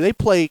State where they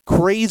play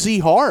crazy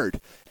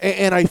hard.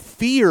 And I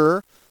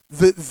fear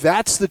that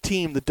that's the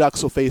team the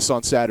Ducks will face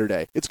on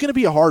Saturday. It's going to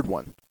be a hard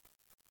one.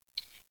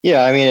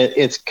 Yeah, I mean,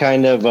 it's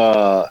kind of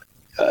the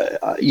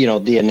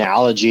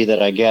analogy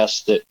that I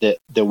guess that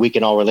we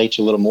can all relate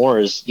to a little more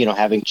is,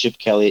 having Chip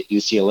Kelly at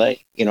UCLA.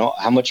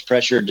 How much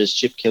pressure does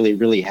Chip Kelly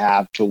really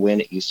have to win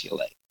at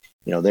UCLA?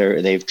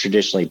 They've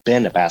traditionally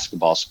been a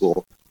basketball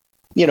school,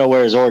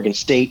 whereas Oregon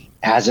State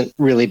hasn't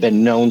really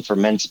been known for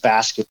men's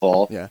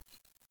basketball. Yeah.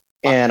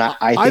 And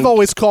I've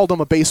always called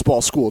them a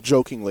baseball school,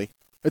 jokingly.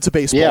 It's a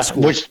baseball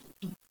school.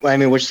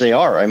 Which they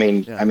are. I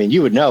mean,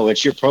 you would know.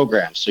 It's your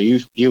program, so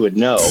you would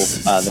know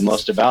the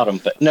most about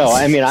them. But no,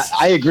 I mean,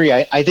 I agree.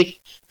 I think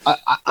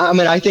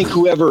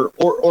whoever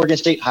Oregon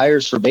State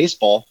hires for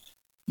baseball,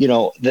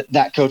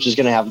 that coach is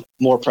going to have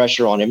more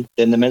pressure on him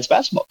than the men's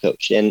basketball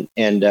coach. And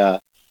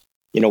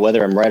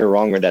whether I'm right or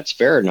wrong or that's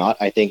fair or not,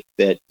 I think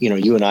that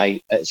you and I,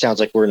 it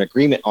sounds like we're in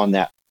agreement on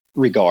that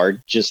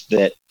regard. Just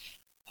that.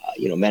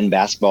 Men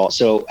basketball.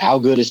 So how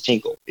good is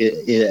Tinkle?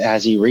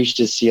 Has he reached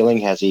his ceiling?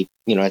 Has he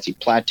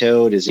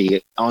plateaued? Is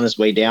he on his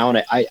way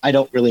down? I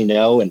don't really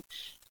know.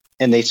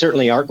 And they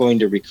certainly aren't going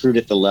to recruit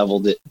at the level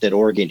that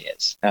Oregon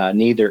is,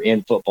 neither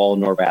in football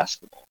nor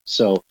basketball.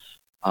 So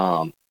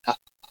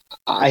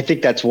I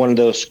think that's one of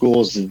those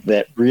schools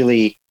that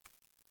really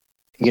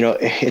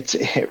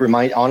it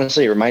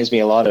reminds me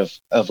a lot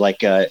of like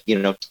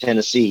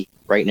Tennessee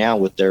right now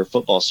with their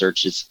football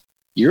searches.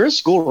 You're a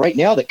school right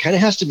now that kind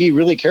of has to be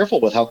really careful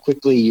with how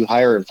quickly you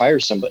hire and fire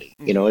somebody.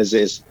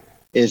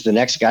 Is the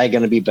next guy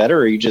going to be better,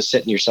 or are you just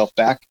setting yourself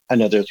back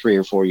another 3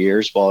 or 4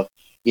 years while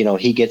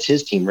he gets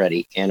his team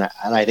ready? And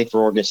I think for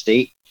Oregon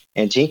State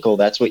and Tinkle,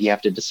 that's what you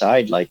have to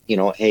decide. Like,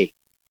 hey,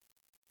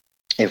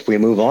 if we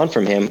move on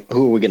from him,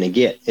 who are we going to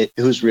get?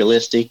 Who's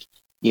realistic?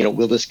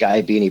 Will this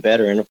guy be any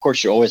better? And of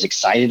course, you're always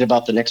excited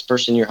about the next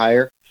person you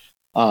hire,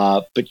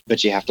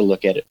 but you have to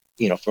look at it,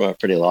 from a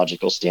pretty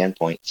logical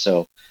standpoint.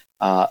 So,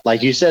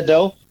 like you said,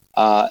 though,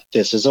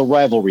 this is a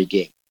rivalry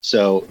game,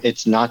 so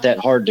it's not that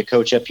hard to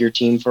coach up your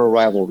team for a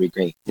rivalry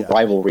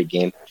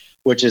game,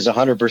 which is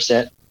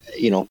 100%.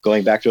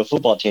 Going back to a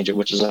football tangent,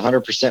 which is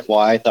 100%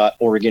 why I thought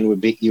Oregon would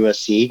beat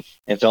USC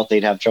and felt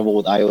they'd have trouble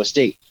with Iowa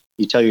State.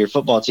 You tell your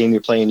football team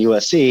you're playing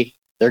USC,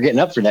 they're getting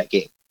up for that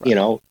game.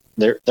 Right.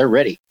 They're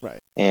ready. Right.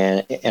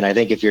 And I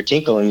think if you're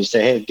Tinkle and you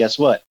say, hey, guess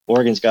what?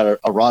 Oregon's got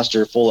a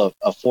roster full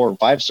of 4 and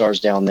 5 stars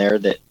down there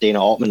that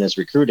Dana Altman has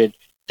recruited.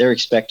 They're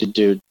expected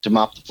to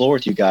mop the floor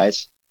with you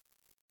guys.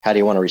 How do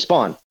you want to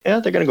respond? Yeah,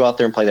 they're going to go out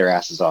there and play their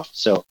asses off.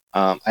 So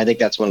I think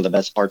that's one of the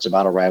best parts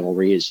about a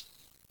rivalry is,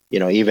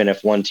 even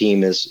if one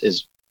team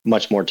is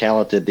much more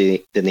talented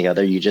than the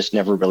other, you just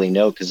never really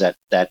know, because that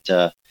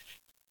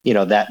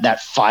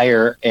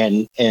fire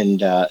and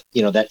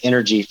that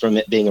energy from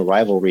it being a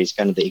rivalry is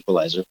kind of the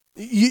equalizer.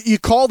 You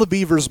call the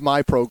Beavers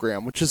my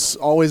program, which has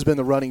always been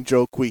the running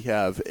joke we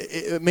have.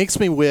 It makes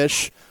me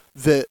wish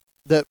that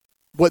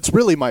what's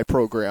really my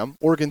program,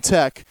 Oregon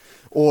Tech,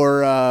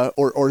 or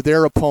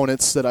their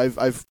opponents that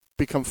I've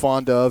become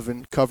fond of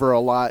and cover a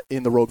lot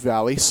in the Rogue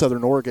Valley,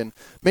 Southern Oregon,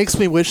 makes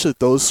me wish that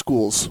those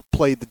schools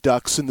played the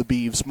Ducks and the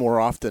Beavs more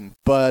often.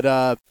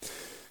 But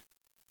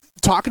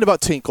talking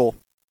about Tinkle,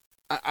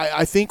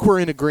 I think we're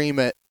in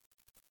agreement.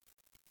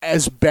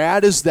 As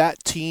bad as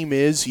that team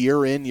is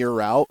year in,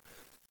 year out,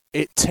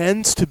 it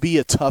tends to be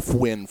a tough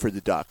win for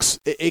the Ducks.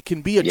 It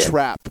can be a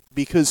trap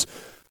because,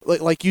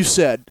 like you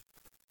said,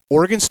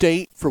 Oregon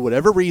State, for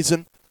whatever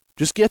reason,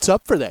 just gets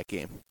up for that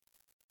game.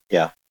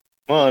 Yeah.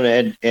 Well,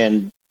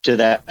 and to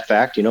that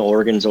fact,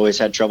 Oregon's always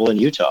had trouble in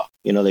Utah.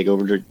 They go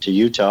over to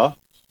Utah,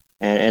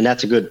 and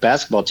that's a good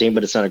basketball team,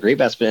 but it's not a great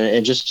basketball, and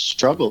it just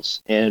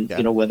struggles. And,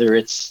 whether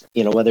it's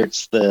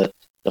the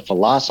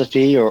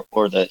philosophy or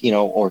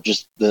or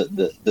just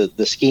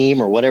the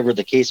scheme or whatever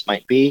the case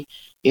might be,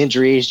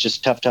 injuries,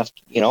 just tough.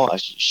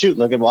 Shoot,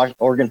 look at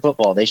Oregon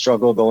football. They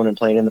struggle going and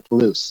playing in the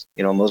Palouse.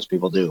 Most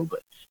people do,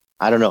 but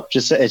I don't know.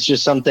 It's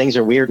just some things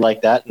are weird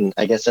like that, and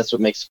I guess that's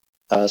what makes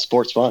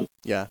sports fun.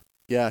 Yeah.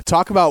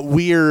 Talk about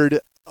weird.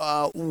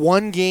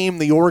 One game,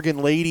 the Oregon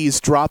ladies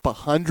drop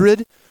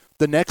 100.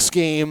 The next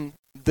game,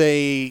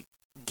 they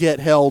get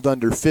held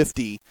under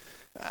 50.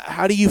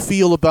 How do you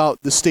feel about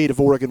the state of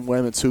Oregon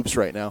women's hoops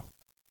right now?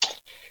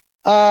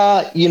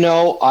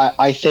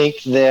 I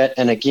think that,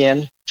 and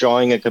again,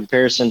 drawing a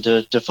comparison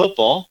to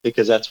football,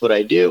 because that's what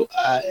I do,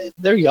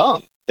 they're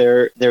young.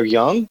 They're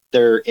young.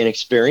 They're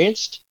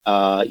inexperienced.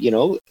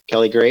 Kelly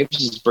Graves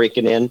is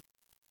breaking in,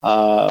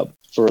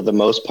 for the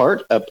most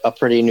part, a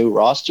pretty new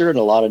roster and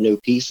a lot of new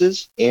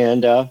pieces.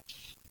 And I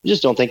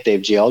just don't think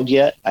they've gelled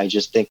yet. I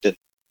just think that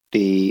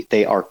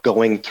they are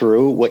going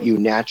through what you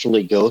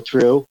naturally go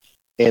through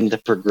in the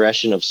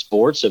progression of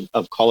sports,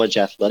 of college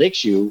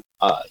athletics. You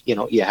got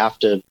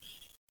to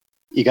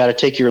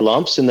take your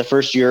lumps in the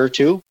first year or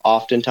two,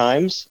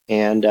 oftentimes.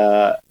 And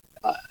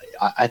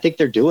I think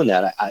they're doing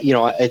that.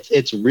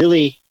 It's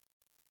really,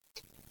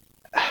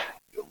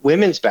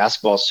 women's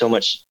basketball is so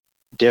much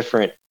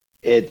different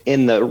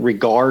in the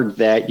regard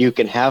that you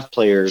can have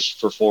players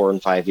for 4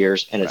 and 5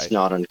 years, and it's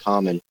not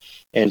uncommon.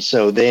 And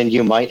so then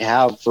you might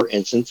have, for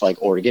instance,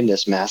 like Oregon,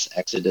 this mass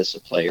exodus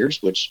of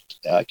players, which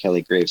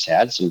Kelly Graves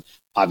had,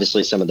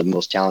 obviously some of the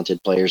most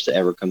talented players to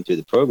ever come through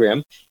the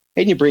program.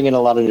 And you bring in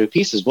a lot of new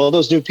pieces. Well,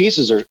 those new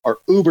pieces are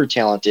uber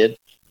talented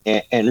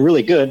and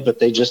really good, but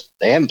they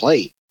haven't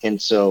played.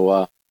 And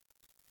so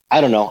I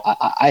don't know.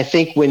 I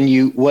think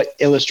what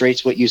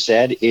illustrates what you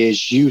said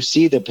is you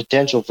see the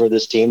potential for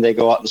this team. They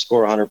go out and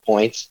score 100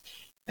 points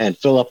and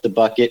fill up the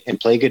bucket and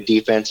play good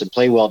defense and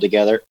play well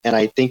together. And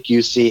I think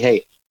you see,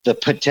 hey, the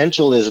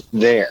potential is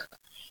there.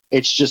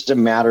 It's just a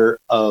matter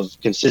of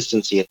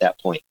consistency at that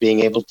point,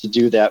 being able to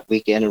do that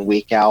week in and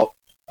week out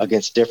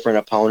against different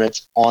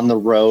opponents on the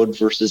road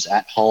versus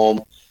at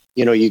home.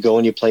 You go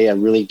and you play a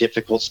really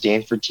difficult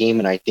Stanford team,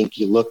 and I think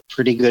you look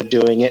pretty good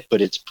doing it,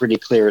 but it's pretty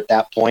clear at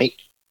that point.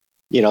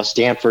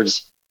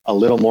 Stanford's a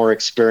little more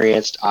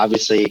experienced,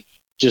 obviously,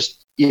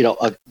 just,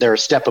 they're a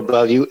step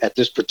above you at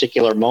this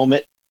particular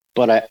moment.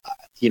 But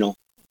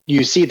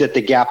you see that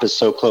the gap is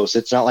so close.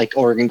 It's not like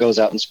Oregon goes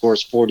out and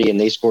scores 40 and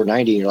they score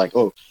 90. And you're like,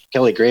 oh,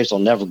 Kelly Graves will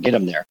never get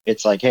him there.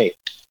 It's like, hey,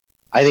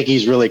 I think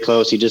he's really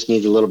close. He just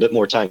needs a little bit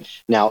more time.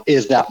 Now,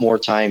 is that more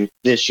time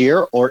this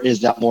year, or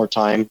is that more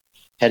time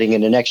heading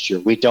into next year?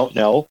 We don't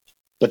know,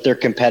 but they're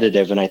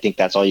competitive. And I think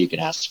that's all you can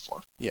ask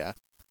for. Yeah.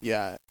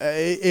 Yeah,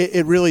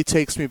 it really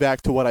takes me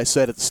back to what I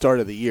said at the start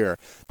of the year.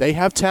 They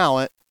have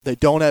talent. They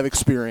don't have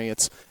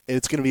experience, and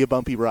it's going to be a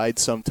bumpy ride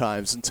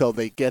sometimes until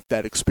they get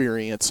that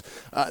experience.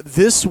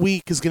 This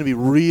week is going to be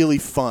really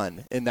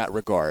fun in that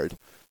regard.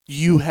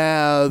 You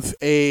have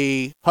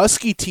a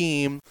Husky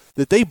team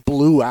that they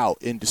blew out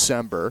in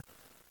December,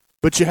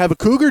 but you have a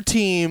Cougar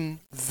team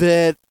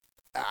that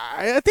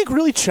I think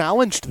really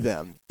challenged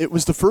them. It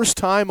was the first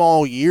time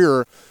all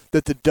year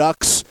that the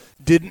Ducks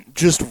didn't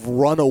just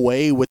run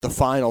away with the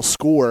final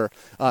score,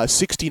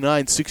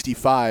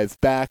 69-65,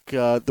 back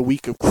the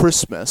week of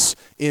Christmas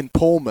in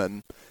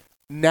Pullman.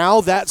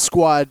 Now that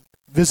squad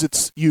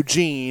visits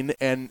Eugene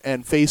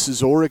and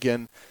faces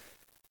Oregon.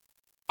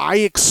 I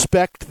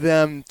expect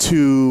them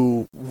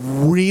to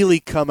really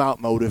come out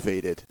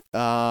motivated.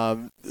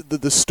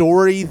 The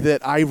story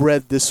that I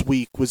read this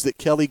week was that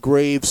Kelly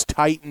Graves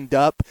tightened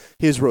up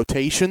his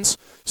rotations,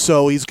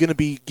 so he's going to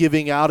be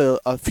giving out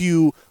a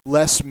few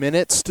less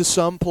minutes to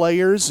some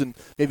players and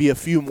maybe a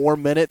few more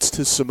minutes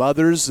to some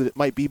others that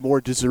might be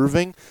more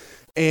deserving,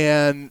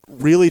 and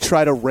really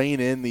try to rein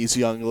in these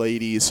young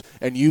ladies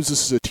and use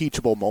this as a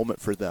teachable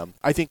moment for them.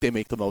 I think they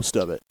make the most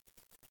of it.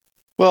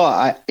 Well,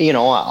 I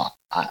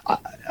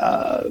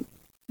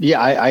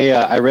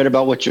read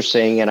about what you're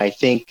saying, and I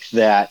think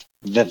that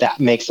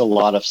makes a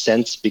lot of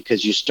sense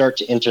because you start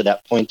to enter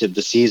that point of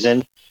the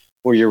season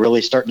where you're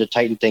really starting to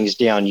tighten things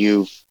down.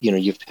 You've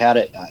had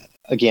it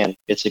again.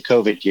 It's a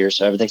COVID year,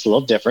 so everything's a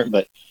little different.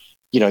 But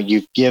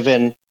you've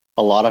given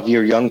a lot of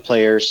your young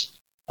players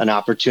an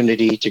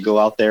opportunity to go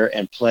out there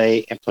and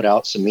play and put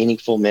out some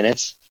meaningful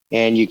minutes.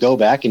 And you go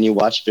back and you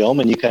watch film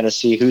and you kind of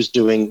see who's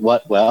doing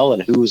what well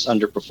and who's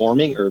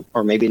underperforming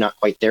or maybe not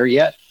quite there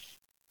yet.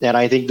 And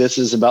I think this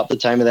is about the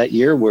time of that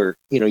year where,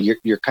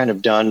 you're kind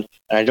of done.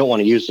 And I don't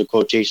want to use the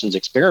quotations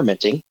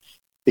experimenting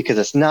because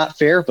it's not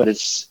fair, but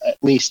it's at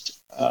least,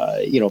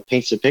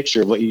 paints a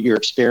picture of what you're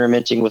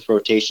experimenting with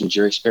rotations.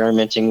 You're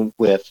experimenting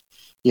with,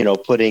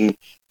 putting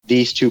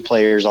these two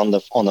players on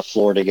the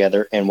floor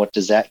together. And what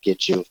does that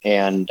get you?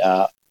 And,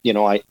 I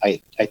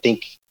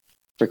think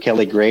for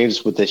Kelly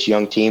Graves with this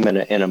young team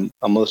and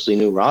a mostly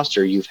new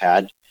roster, you've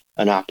had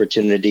an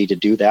opportunity to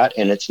do that.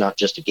 And it's not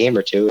just a game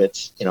or two.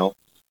 It's,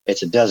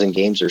 it's a dozen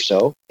games or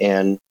so,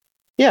 and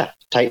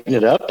tighten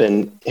it up.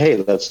 And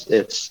hey,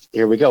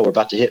 here we go. We're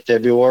about to hit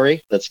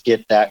February. Let's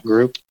get that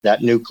group,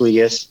 that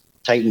nucleus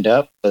tightened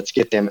up. Let's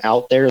get them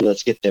out there.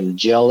 Let's get them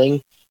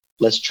gelling.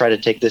 Let's try to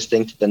take this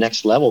thing to the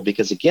next level.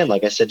 Because again,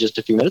 like I said just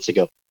a few minutes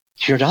ago,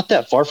 you're not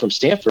that far from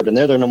Stanford, and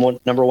they're the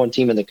number one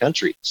team in the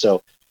country.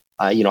 So,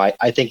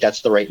 I think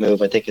that's the right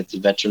move. I think it's a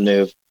veteran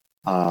move.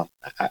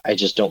 I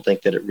just don't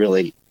think that it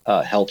really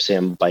helps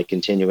him by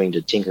continuing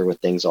to tinker with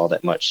things all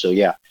that much. So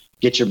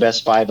get your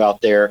best five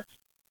out there,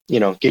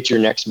 get your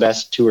next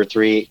best two or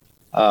three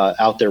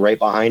out there right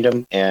behind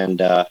him.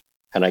 And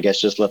I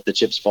guess just let the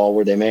chips fall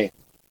where they may.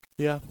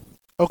 Yeah.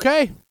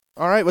 Okay.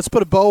 All right. Let's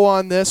put a bow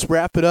on this,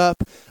 wrap it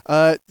up.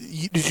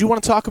 Did you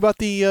want to talk about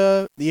the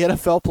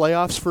NFL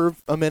playoffs for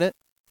a minute?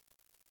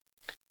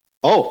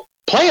 Oh,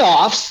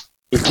 playoffs?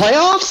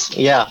 Playoffs?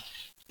 Yeah.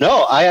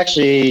 No, I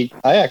actually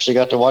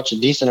got to watch a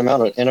decent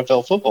amount of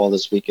NFL football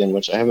this weekend,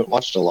 which I haven't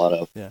watched a lot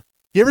of. Yeah.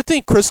 You ever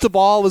think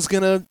Cristobal was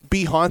going to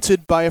be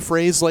haunted by a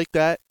phrase like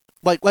that?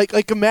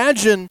 Like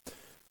imagine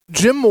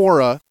Jim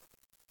Mora,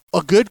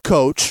 a good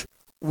coach,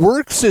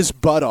 works his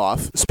butt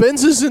off,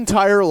 spends his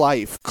entire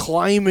life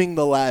climbing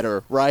the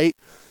ladder, right?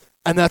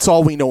 And that's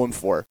all we know him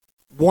for.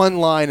 One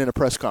line in a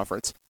press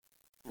conference.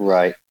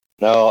 Right.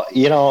 No,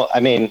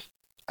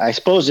 I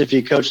suppose if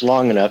you coach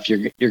long enough,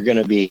 you're going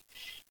to be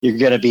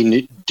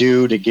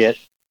due to get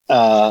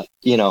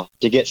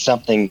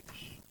something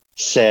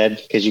said,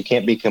 because you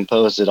can't be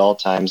composed at all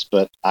times.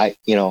 But I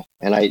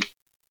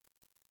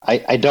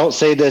don't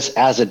say this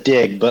as a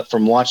dig, but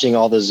from watching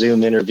all the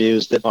Zoom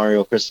interviews that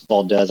Mario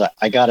Cristobal does,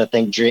 I got to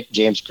think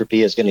James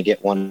Crepea is going to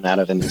get one out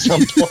of him at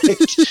some point,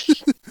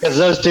 because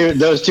those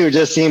two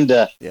just seem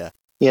to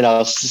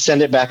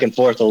send it back and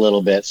forth a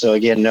little bit. So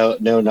again, no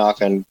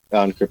knock on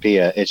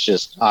Crepea. It's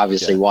just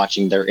obviously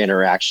watching their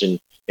interaction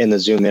in the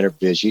Zoom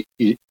interviews.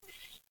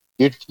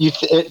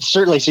 It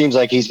certainly seems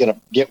like he's going to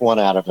get one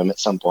out of him at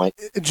some point.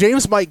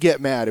 James might get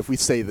mad if we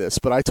say this,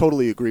 but I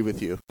totally agree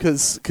with you.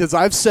 Because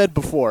I've said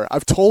before,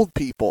 I've told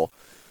people,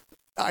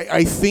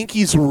 I think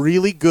he's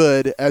really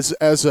good as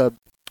a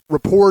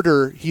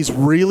reporter. He's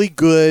really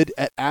good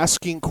at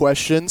asking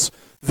questions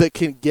that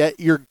can get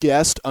your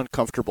guest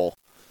uncomfortable.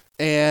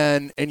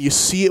 And you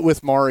see it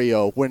with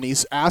Mario when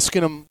he's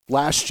asking him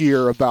last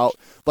year about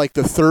like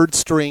the third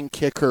string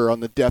kicker on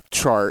the depth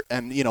chart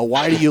and,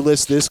 why do you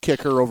list this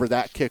kicker over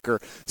that kicker,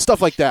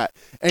 stuff like that.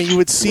 And you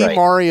would see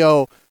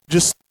Mario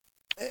just,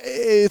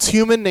 it's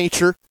human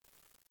nature,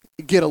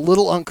 get a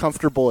little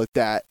uncomfortable at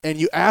that. And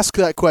you ask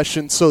that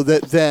question so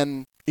that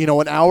then,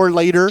 an hour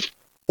later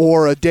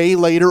or a day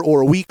later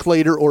or a week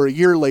later or a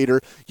year later,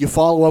 you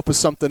follow up with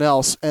something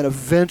else and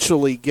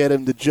eventually get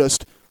him to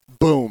just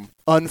boom.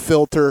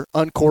 Unfilter,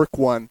 uncork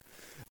one.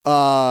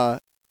 I'm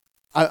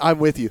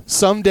with you.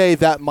 Someday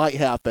that might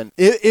happen.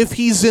 If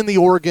he's in the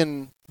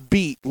Oregon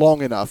beat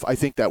long enough, I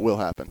think that will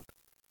happen.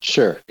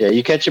 Sure. Yeah,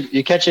 you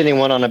catch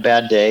anyone on a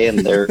bad day, and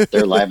they're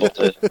liable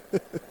to.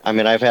 I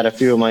mean, I've had a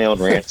few of my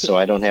own rants, so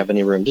I don't have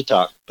any room to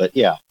talk. But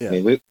yeah. I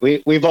mean,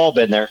 we've all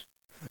been there.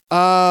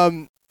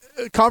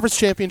 Conference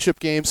championship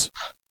games,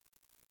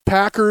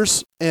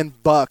 Packers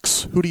and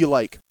Bucks. Who do you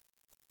like?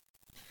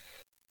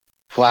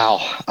 Wow.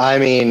 I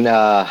mean,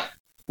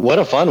 what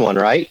a fun one,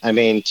 right? I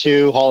mean,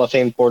 2 Hall of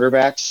Fame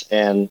quarterbacks,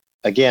 and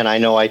again, I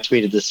know I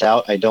tweeted this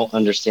out. I don't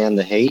understand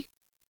the hate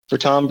for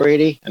Tom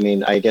Brady. I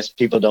mean, I guess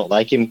people don't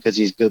like him because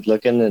he's good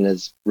looking and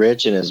is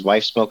rich and his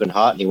wife's smoking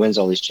hot and he wins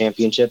all these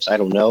championships. I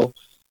don't know.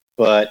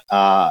 But,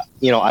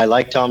 I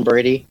like Tom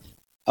Brady.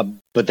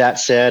 But that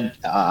said,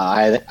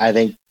 I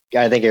think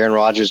Aaron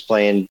Rodgers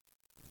playing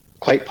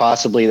quite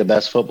possibly the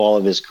best football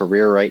of his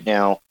career right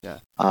now. Yeah.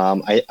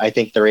 I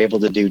think they're able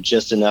to do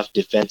just enough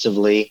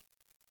defensively,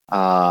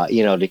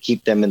 to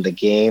keep them in the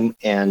game.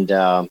 And,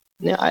 I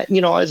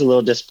was a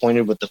little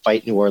disappointed with the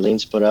fight New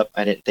Orleans put up.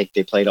 I didn't think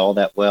they played all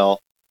that well.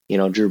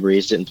 Drew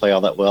Brees didn't play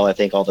all that well. I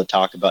think all the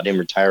talk about him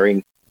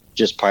retiring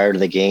just prior to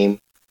the game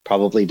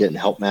probably didn't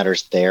help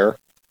matters there.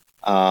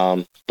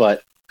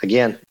 But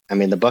again, I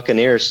mean, the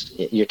Buccaneers,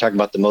 you're talking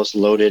about the most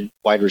loaded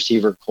wide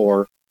receiver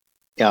core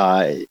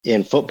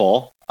in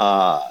football.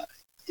 But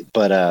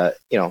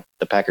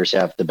the Packers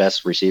have the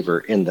best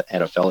receiver in the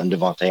NFL in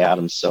Devontae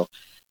Adams. So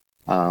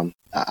I'm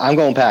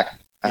going Pack.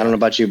 I don't know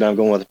about you, but I'm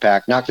going with the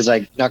Pack. Not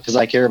because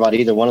I care about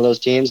either one of those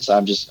teams.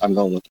 I'm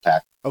going with the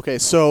Pack. Okay,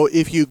 so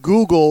if you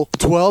Google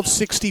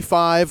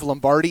 1265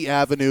 Lombardi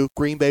Avenue,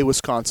 Green Bay,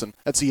 Wisconsin,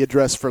 that's the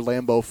address for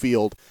Lambeau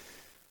Field.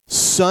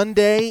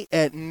 Sunday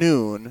at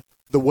noon,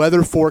 the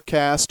weather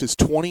forecast is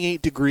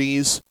 28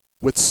 degrees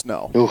with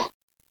snow. Ooh.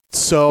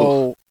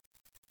 So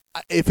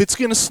if it's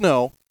going to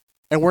snow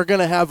and we're going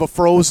to have a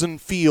frozen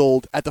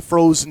field at the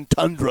frozen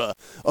tundra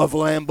of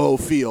Lambeau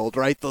Field,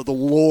 right, the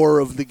lore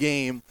of the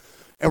game,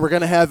 and we're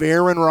going to have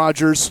Aaron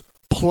Rodgers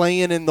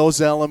playing in those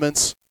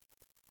elements,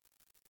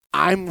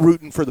 I'm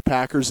rooting for the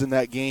Packers in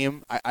that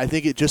game. I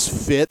think it just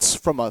fits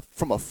from a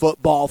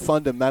football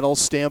fundamental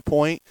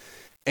standpoint,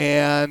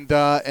 and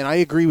I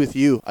agree with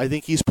you. I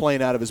think he's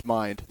playing out of his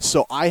mind.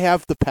 So I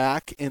have the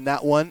Pack in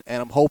that one,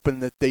 and I'm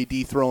hoping that they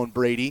dethrone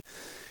Brady.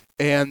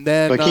 And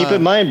then, but keep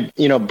in mind,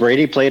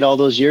 Brady played all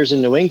those years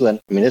in New England.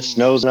 I mean, it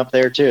snows up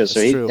there too. So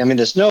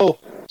the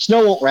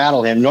snow won't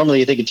rattle him. Normally,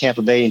 you think of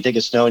Tampa Bay, you think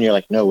of snow, and you're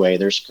like, no way,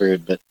 they're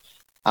screwed. But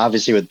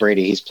obviously, with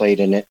Brady, he's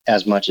played in it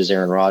as much as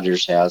Aaron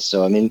Rodgers has.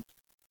 So I mean,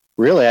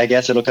 really, I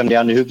guess it'll come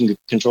down to who can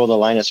control the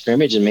line of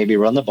scrimmage and maybe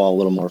run the ball a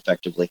little more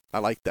effectively. I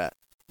like that.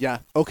 Yeah.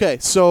 Okay.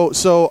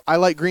 So I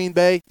like Green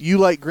Bay. You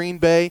like Green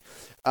Bay.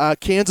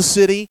 Kansas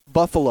City,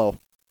 Buffalo.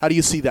 How do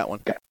you see that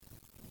one?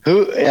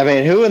 Who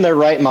in their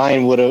right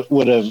mind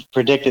would have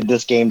predicted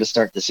this game to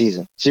start the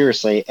season?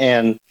 Seriously.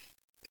 And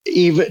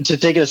even to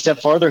take it a step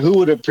farther, who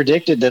would have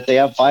predicted that they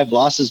have 5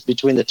 losses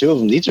between the two of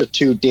them? These are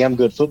 2 damn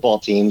good football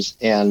teams.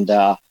 And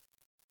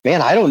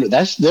man, I don't know.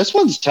 This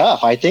one's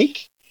tough. I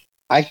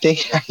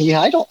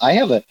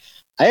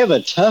have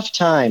a tough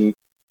time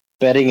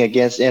betting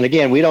against, and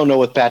again, we don't know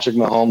with Patrick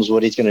Mahomes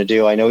what he's going to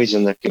do. I know he's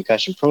in the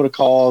concussion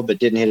protocol, but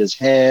didn't hit his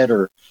head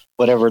or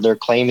whatever they're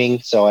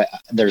claiming. So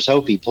there's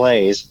hope he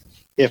plays.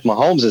 If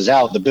Mahomes is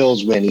out, the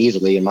Bills win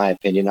easily, in my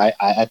opinion. I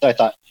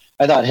thought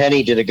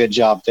Henne did a good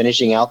job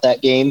finishing out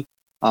that game.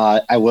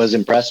 I was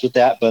impressed with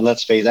that, but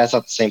let's face it, that's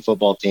not the same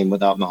football team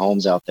without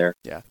Mahomes out there.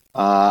 Yeah.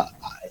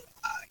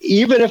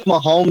 Even if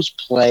Mahomes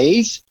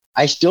plays,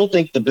 I still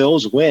think the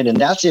Bills win,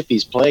 and that's if he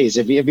plays.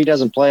 If he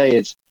doesn't play,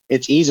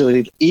 it's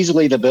easily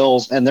the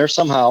Bills, and they're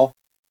somehow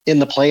in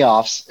the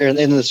playoffs or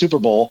in the Super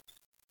Bowl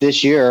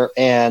this year.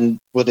 And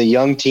with a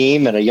young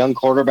team and a young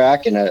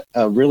quarterback and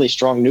a really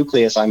strong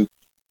nucleus, I'm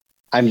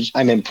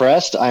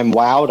impressed. I'm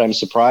wowed. I'm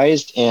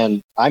surprised,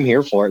 and I'm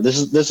here for it.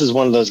 This is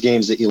one of those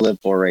games that you live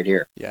for right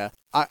here. Yeah,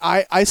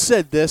 I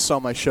said this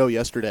on my show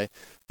yesterday.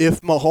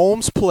 If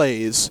Mahomes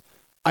plays,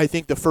 I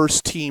think the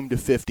first team to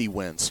 50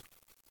 wins.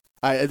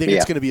 I think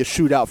it's going to be a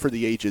shootout for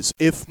the ages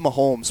if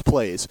Mahomes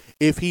plays.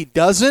 If he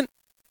doesn't,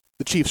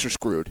 the Chiefs are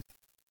screwed.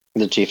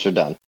 The Chiefs are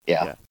done.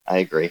 Yeah. I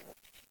agree.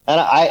 And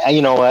I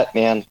you know what,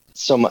 man?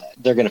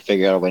 They're going to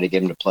figure out a way to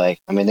get him to play.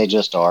 I mean, they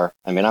just are.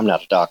 I mean, I'm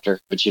not a doctor,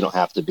 but you don't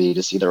have to be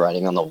to see the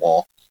writing on the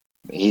wall.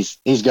 He's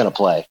going to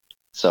play.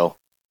 So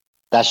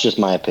that's just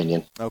my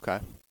opinion. Okay.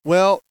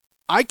 Well,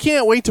 I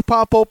can't wait to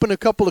pop open a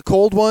couple of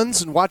cold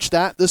ones and watch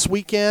that this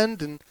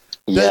weekend. And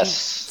then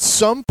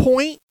some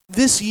point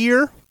this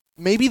year,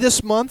 maybe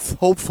this month,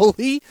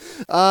 hopefully,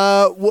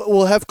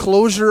 we'll have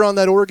closure on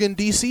that Oregon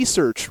DC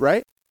search,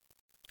 right?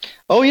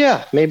 Oh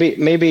yeah, maybe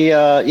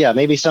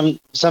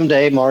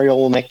someday Mario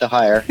will make the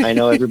hire. I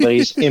know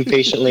everybody's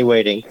impatiently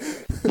waiting.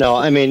 No,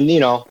 I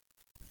mean,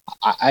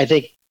 I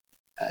think,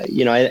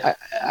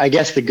 I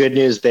guess the good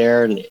news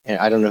there, and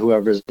I don't know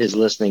whoever is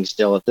listening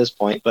still at this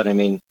point, but I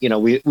mean,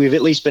 we've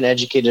at least been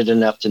educated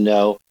enough to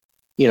know,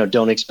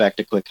 don't expect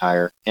a quick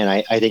hire. And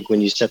I think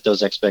when you set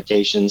those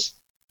expectations,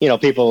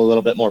 people are a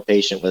little bit more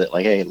patient with it.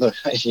 Like, hey, look,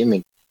 I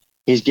mean,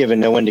 he's given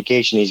no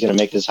indication he's going to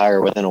make this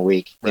hire within a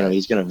week. Right.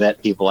 He's going to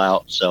vet people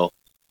out. So,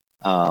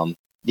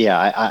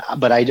 Yeah,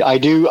 but I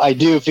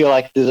do feel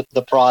like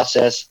the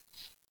process,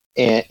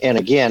 and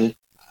again,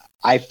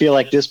 I feel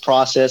like this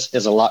process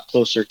is a lot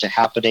closer to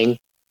happening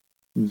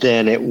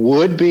than it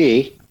would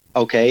be,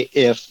 okay,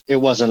 if it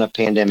wasn't a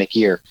pandemic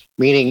year.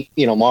 Meaning,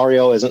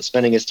 Mario isn't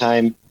spending his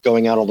time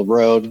going out on the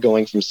road,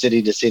 going from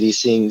city to city,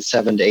 seeing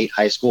 7 to 8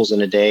 high schools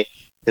in a day,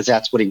 because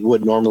that's what he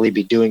would normally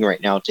be doing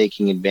right now,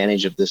 taking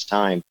advantage of this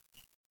time.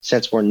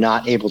 Since we're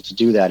not able to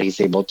do that, he's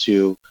able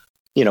to,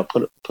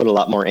 put a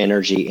lot more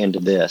energy into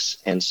this.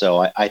 And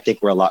so I think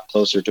we're a lot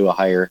closer to a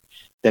hire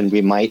than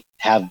we might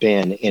have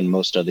been in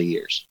most other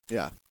years.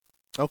 Yeah.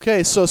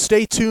 Okay, so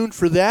stay tuned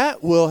for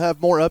that. We'll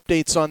have more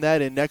updates on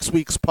that in next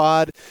week's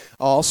pod.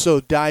 I'll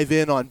also dive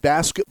in on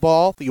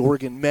basketball. The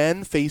Oregon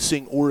men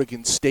facing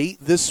Oregon State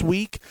this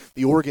week.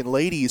 The Oregon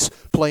ladies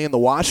playing the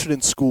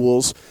Washington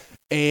schools,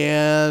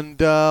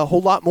 and a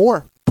whole lot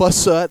more.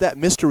 Plus that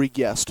mystery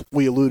guest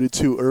we alluded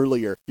to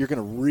earlier. You're going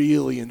to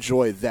really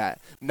enjoy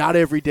that. Not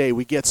every day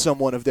we get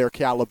someone of their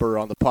caliber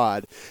on the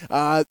pod.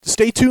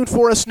 Stay tuned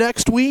for us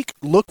next week.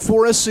 Look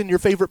for us in your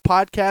favorite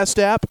podcast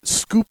app,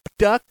 Scoop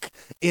Duck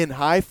in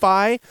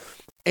Hi-Fi.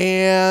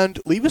 And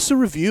leave us a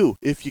review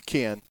if you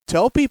can.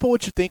 Tell people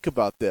what you think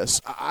about this.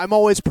 I'm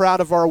always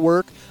proud of our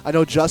work. I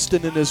know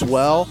Justin is as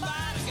well.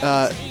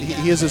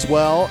 He is as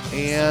well.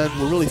 And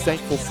we're really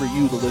thankful for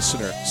you, the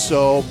listener.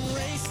 So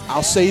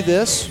I'll say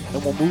this,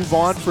 and we'll move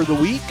on for the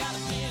week.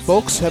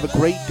 Folks, have a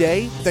great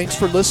day. Thanks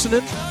for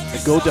listening,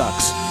 and go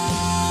Ducks.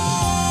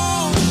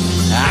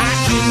 I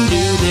can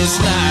do this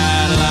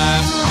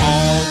nightlife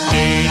all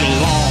day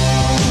long.